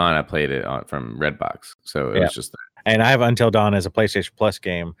Until Dawn, I played it from Redbox, so it was just that. And I have Until Dawn as a PlayStation Plus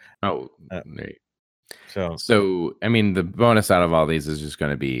game. Oh, great. So the bonus out of all these is just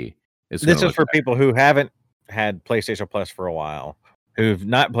going to be. This is for people who haven't had PlayStation Plus for a while, who've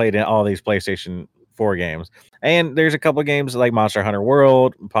not played all these PlayStation 4 games. And there's a couple of games like Monster Hunter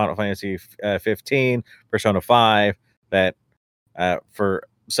World, Final Fantasy 15, Persona 5 that for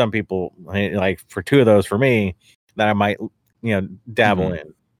some people, like for two of those for me, that I might dabble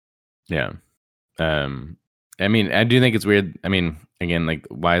in. Yeah. I do think it's weird. Again,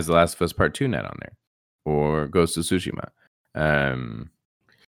 why is The Last of Us Part 2 not on there? Or Ghost of Tsushima?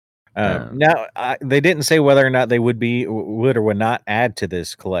 Now they didn't say whether or not they would or would not add to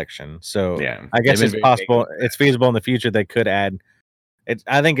this collection. So yeah, I guess it's possible. It's feasible in the future they could add.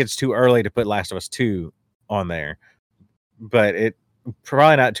 I think it's too early to put Last of Us 2 on there, but it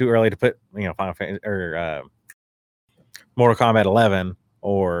probably not too early to put Final Fantasy or Mortal Kombat 11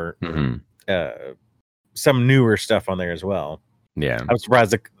 or some newer stuff on there as well. Yeah, I'm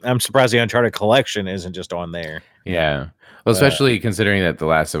surprised the Uncharted collection isn't just on there. Yeah. Well, especially considering that The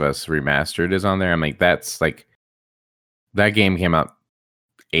Last of Us Remastered is on there. I'm like, that's that game came out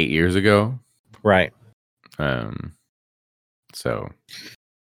 8 years ago. Right. So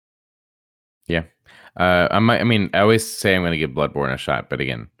yeah. I always say I'm going to give Bloodborne a shot, but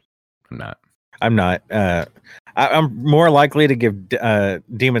again, I'm not. I'm more likely to give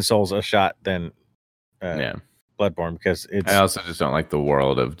Demon Souls a shot than Bloodborne because I also just don't like the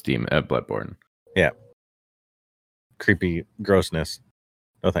world of Bloodborne. Yeah. Creepy grossness.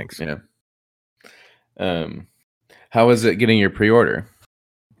 No thanks. Yeah. How was it getting your pre-order?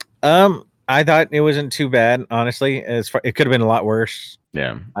 I thought it wasn't too bad, honestly. It could have been a lot worse.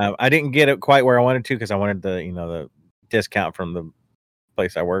 Yeah. I didn't get it quite where I wanted to because I wanted the discount from the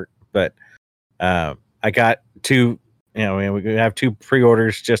place I work, but I got two. We have two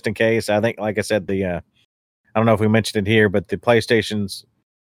pre-orders just in case. I think, like I said, I don't know if we mentioned it here, but the PlayStations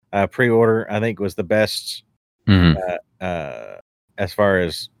pre-order, I think, was the best as far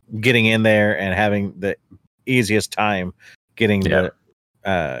as getting in there and having the easiest time getting the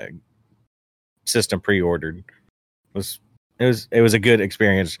system pre-ordered. It was a good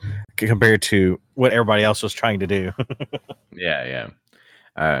experience compared to what everybody else was trying to do. Yeah.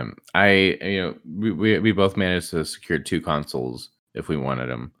 We both managed to secure 2 consoles if we wanted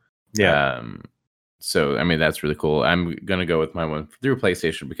them. Yeah. So I mean that's really cool. I'm gonna go with my one through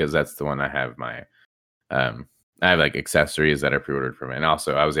PlayStation because that's the one I have my I have like accessories that I pre-ordered from it, and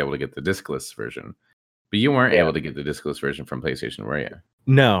also I was able to get the discless version. But you weren't able to get the discless version from PlayStation, were you?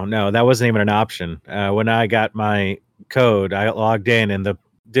 No, that wasn't even an option. When I got my code, I logged in and the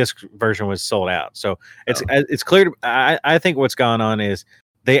disc version was sold out. So it's clear. I think what's gone on is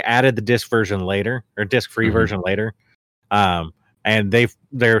they added the disc version later or disc free version later, and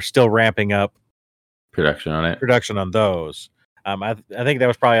they're still ramping up production on those. I think that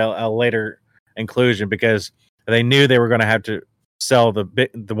was probably a later inclusion because they knew they were going to have to sell the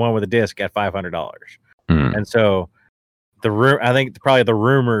one with the disc at $500, and so I think probably the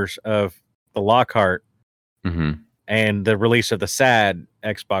rumors of the Lockhart and the release of the SAD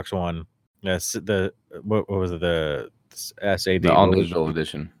Xbox One, what was it, the SAD, the all digital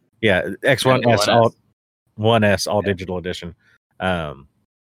edition, X1S One S all digital edition,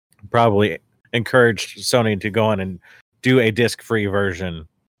 probably encouraged Sony to go on and do a disc free version.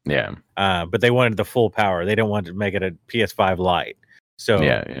 Yeah, but they wanted the full power. They didn't want to make it a PS5 Lite. So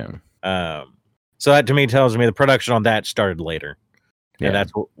so that to me tells me the production on that started later, and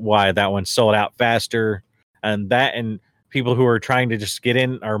that's why that one sold out faster. And that and people who are trying to just get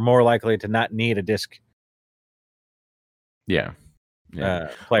in are more likely to not need a disc. Player.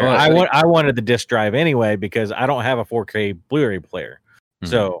 Well, I wanted the disc drive anyway because I don't have a 4K Blu-ray player,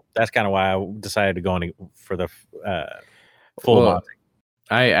 so that's kind of why I decided to go on for the full mounting.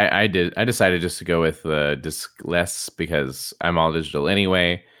 I decided just to go with discless because I'm all digital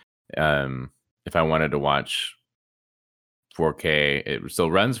anyway. If I wanted to watch 4K, it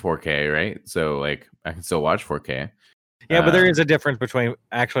still runs 4K, right? So like I can still watch 4K. Yeah, but there is a difference between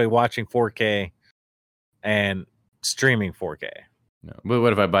actually watching 4K and streaming 4K. No, but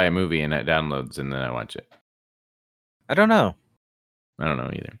what if I buy a movie and it downloads and then I watch it? I don't know. I don't know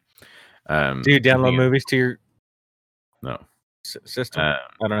either. Do you download movies to your system? I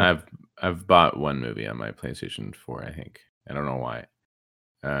don't know. I've bought one movie on my PlayStation 4, I think. I don't know why.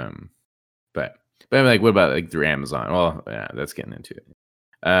 But I'm like, what about like through Amazon? Well, yeah, that's getting into it.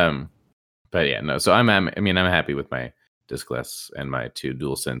 But yeah, no. So I'm happy with my discless and my 2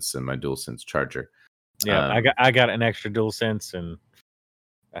 DualSense and my DualSense charger. Yeah, I got an extra DualSense, and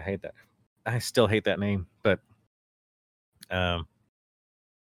I hate that. I still hate that name, but it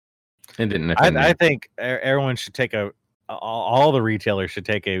didn't. I think everyone should take all the retailers should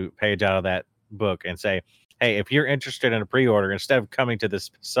take a page out of that book and say, hey, if you're interested in a pre-order, instead of coming to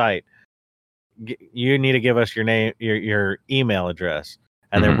this site, you need to give us your name, your email address,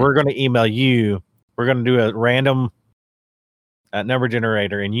 and then we're going to email you. We're going to do a random number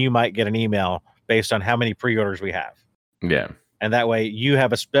generator, and you might get an email based on how many pre-orders we have. Yeah. And that way you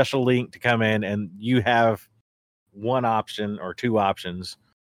have a special link to come in and you have one option or 2 options.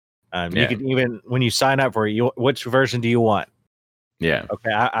 You can even, when you sign up for it, which version do you want? Yeah.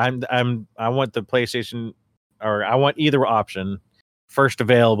 Okay. I want the PlayStation, or I want either option, first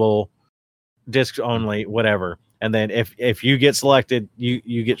available, discs only, whatever. And then if you get selected,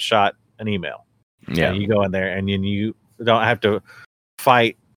 you get shot an email. Yeah. And you go in there and then you don't have to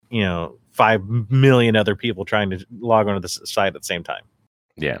fight, 5 million other people trying to log onto the site at the same time.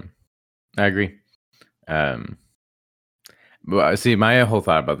 Yeah, I agree. Well, see, my whole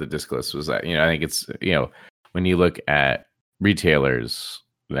thought about the discless was that, I think it's, when you look at retailers,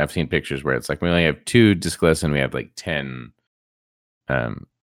 I've seen pictures where it's like we only have 2 discless and we have like 10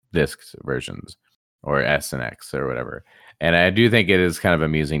 disc versions or S and X or whatever. And I do think it is kind of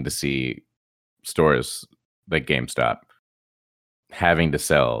amusing to see stores like GameStop having to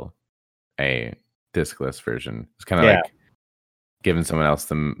sell a discless version. It's kind of like giving someone else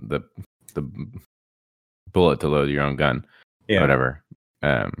the bullet to load your own gun. Yeah. Whatever.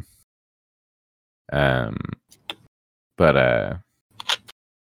 But I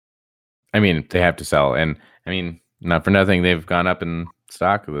mean, they have to sell, and I mean, not for nothing, they've gone up in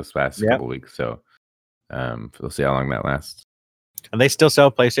stock this past couple weeks. So we'll see how long that lasts. And they still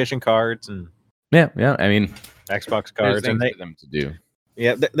sell PlayStation cards and yeah. I mean, Xbox cards, and for them to do.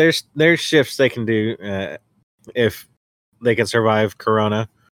 Yeah, there's shifts they can do if they can survive Corona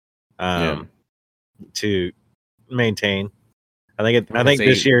to maintain. I think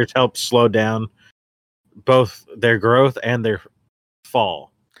this year has helped slow down both their growth and their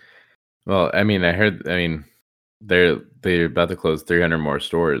fall. Well, I mean, they're about to close 300 more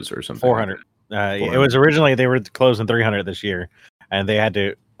stores or something. 400. It was originally they were closing 300 this year, and they had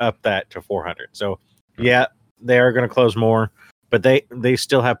to up that to 400. So yeah, they are going to close more, but they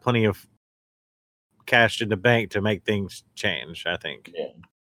still have plenty of cash in the bank to make things change, I think. Yeah.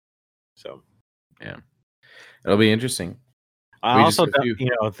 So yeah, it'll be interesting. I also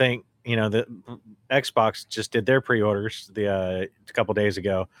think the Xbox just did their pre-orders a couple days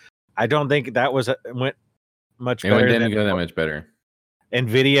ago. I don't think that went much better. It didn't go that much better.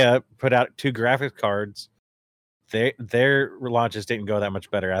 Nvidia put out 2 graphics cards. Their launches didn't go that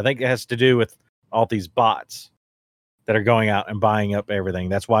much better. I think it has to do with all these bots that are going out and buying up everything.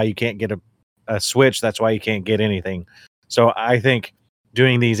 That's why you can't get a Switch. That's why you can't get anything. So I think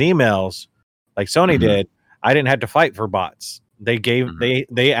doing these emails like Sony did, I didn't have to fight for bots. They gave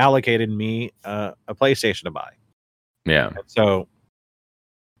they allocated me a PlayStation to buy. Yeah. And so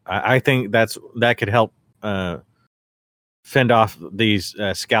I think that could help fend off these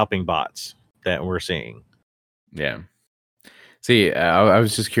scalping bots that we're seeing. Yeah. See, I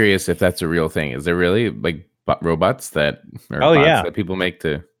was just curious if that's a real thing. Is there really like robots that that people make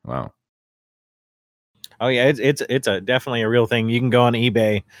to? Wow. Oh yeah, it's definitely a real thing. You can go on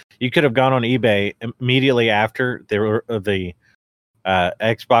eBay. You could have gone on eBay immediately after the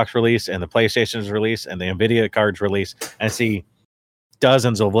Xbox release and the PlayStation's release and the Nvidia cards release and see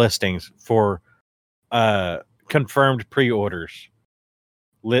dozens of listings for confirmed pre-orders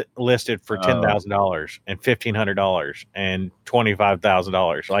listed for $10,000 and $1,500 and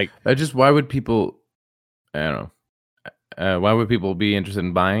 $25,000. Like, why would people? I don't know. Why would people be interested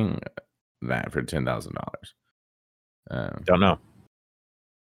in buying that for $10,000? Don't know.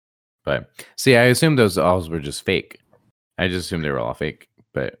 But see, I assume those all were just fake. I just assumed they were all fake.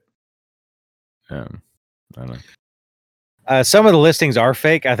 But I don't know. Some of the listings are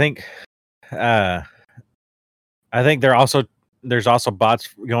fake. I think there's also bots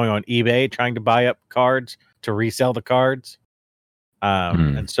going on eBay trying to buy up cards to resell the cards.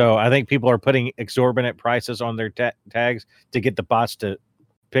 And so I think people are putting exorbitant prices on their tags to get the bots to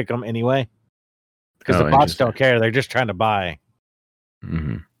pick them anyway. Because the bots don't care. They're just trying to buy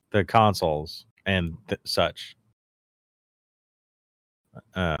the consoles and such.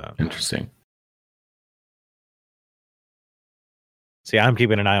 Interesting. See, I'm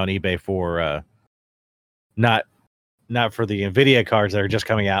keeping an eye on eBay for not for the Nvidia cards that are just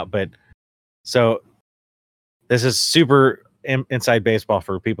coming out, but so this is super inside baseball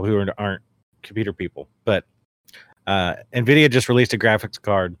for people who aren't computer people. But Nvidia just released a graphics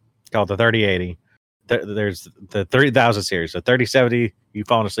card called the 3080. There's the 30,000 series, the 3070. You've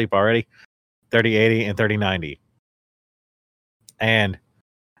fallen asleep already. 3080 and 3090. And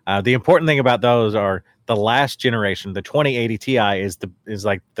the important thing about those are the last generation, the 2080 Ti is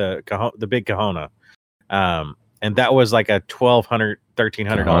like the big Kahuna. And that was like a $1,200,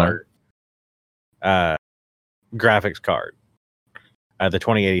 $1,300 graphics card, the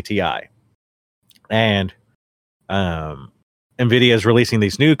 2080 Ti. And Nvidia is releasing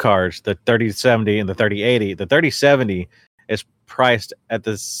these new cards, the 3070 and the 3080. The 3070 is priced at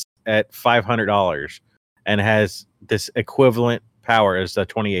 $500 and has this equivalent power as the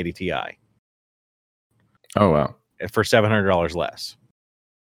 2080 Ti. Oh wow! For $700 less,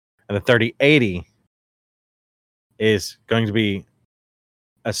 and the 3080 is going to be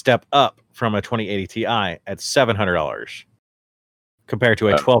a step up from a 2080 Ti at $700 compared to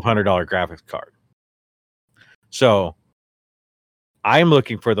a $1,200 graphics card. So I'm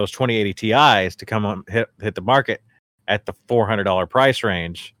looking for those 2080 Ti's to come on hit the market at the $400 price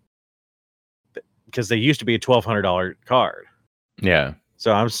range because they used to be a $1,200 card. Yeah.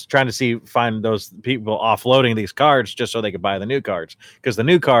 So I'm trying to find those people offloading these cards just so they could buy the new cards because the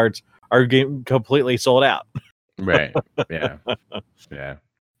new cards are getting completely sold out. Right. Yeah. Yeah.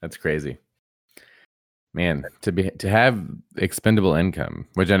 That's crazy. Man, to have expendable income,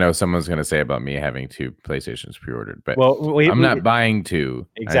 which I know someone's going to say about me having 2 PlayStations pre-ordered, but I'm not buying 2.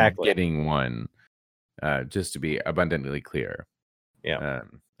 Exactly. I'm getting 1, just to be abundantly clear. Yeah.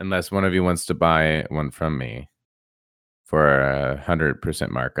 Unless one of you wants to buy one from me for 100%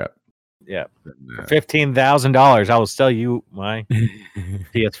 markup. Yeah. For $15,000, I will sell you my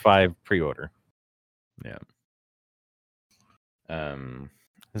PS5 pre-order. Yeah.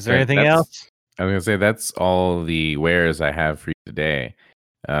 Is there anything else? I was gonna say that's all the wares I have for you today.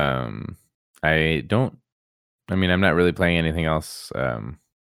 I'm not really playing anything else. I'm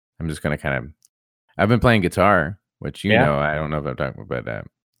just gonna I've been playing guitar, which I don't know if I'm talking about, but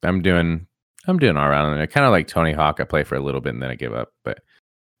I'm doing all around. And I kind of like Tony Hawk. I play for a little bit and then I give up. But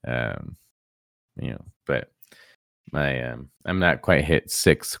but I'm not quite hit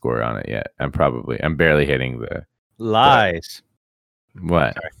 6 score on it yet. I'm barely hitting the lies.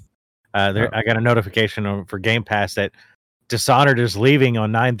 What? Sorry. I got a notification for Game Pass that Dishonored is leaving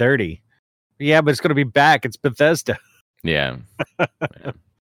on 9/30. Yeah, but it's going to be back. It's Bethesda. Yeah. Yeah.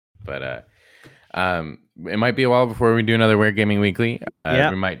 But it might be a while before we do another Weird Gaming Weekly.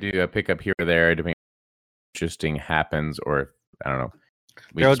 We might do a pickup here or there, depending on what interesting happens, or I don't know.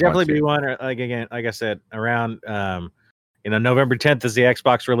 There will definitely be one. Like I said, around November 10th is the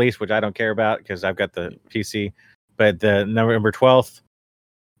Xbox release, which I don't care about because I've got the PC. But the November 12th,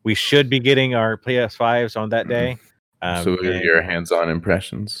 we should be getting our PS5s on that day. So your hands-on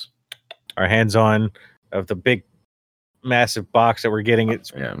impressions. Our hands-on of the big, massive box that we're getting.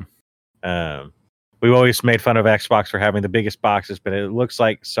 We've always made fun of Xbox for having the biggest boxes, but it looks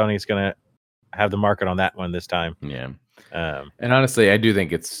like Sony's going to have the market on that one this time. Yeah. And honestly, I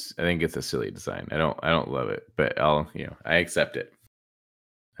think it's a silly design. I don't love it, but I accept it.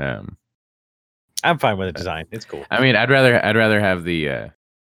 I'm fine with the design. It's cool. I mean, I'd rather have the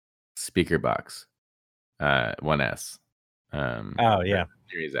speaker box, 1S.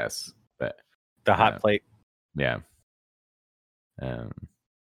 Series S, but the hot plate. Yeah.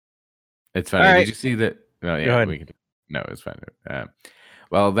 It's funny. Right. Did you see that? No, yeah, no, it's fine.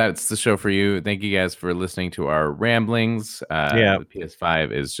 Well, that's the show for you. Thank you guys for listening to our ramblings. The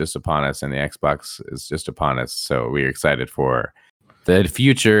PS5 is just upon us, and the Xbox is just upon us. So we're excited for the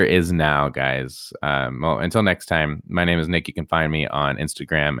future is now, guys. Well, until next time, my name is Nick. You can find me on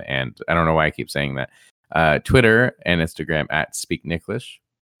Instagram, and I don't know why I keep saying that. Twitter and Instagram at SpeakNicklish.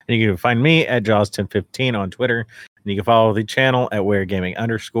 And you can find me at Jaws1015 on Twitter, and you can follow the channel at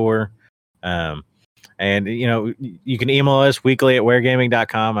WeirGaming_. And you can email us weekly at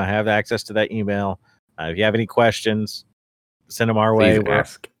weirgaming.com. I have access to that email. If you have any questions, send them our way.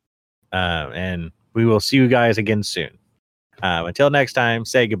 Ask. And we will see you guys again soon. Until next time,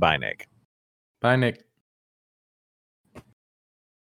 say goodbye, Nick. Bye, Nick.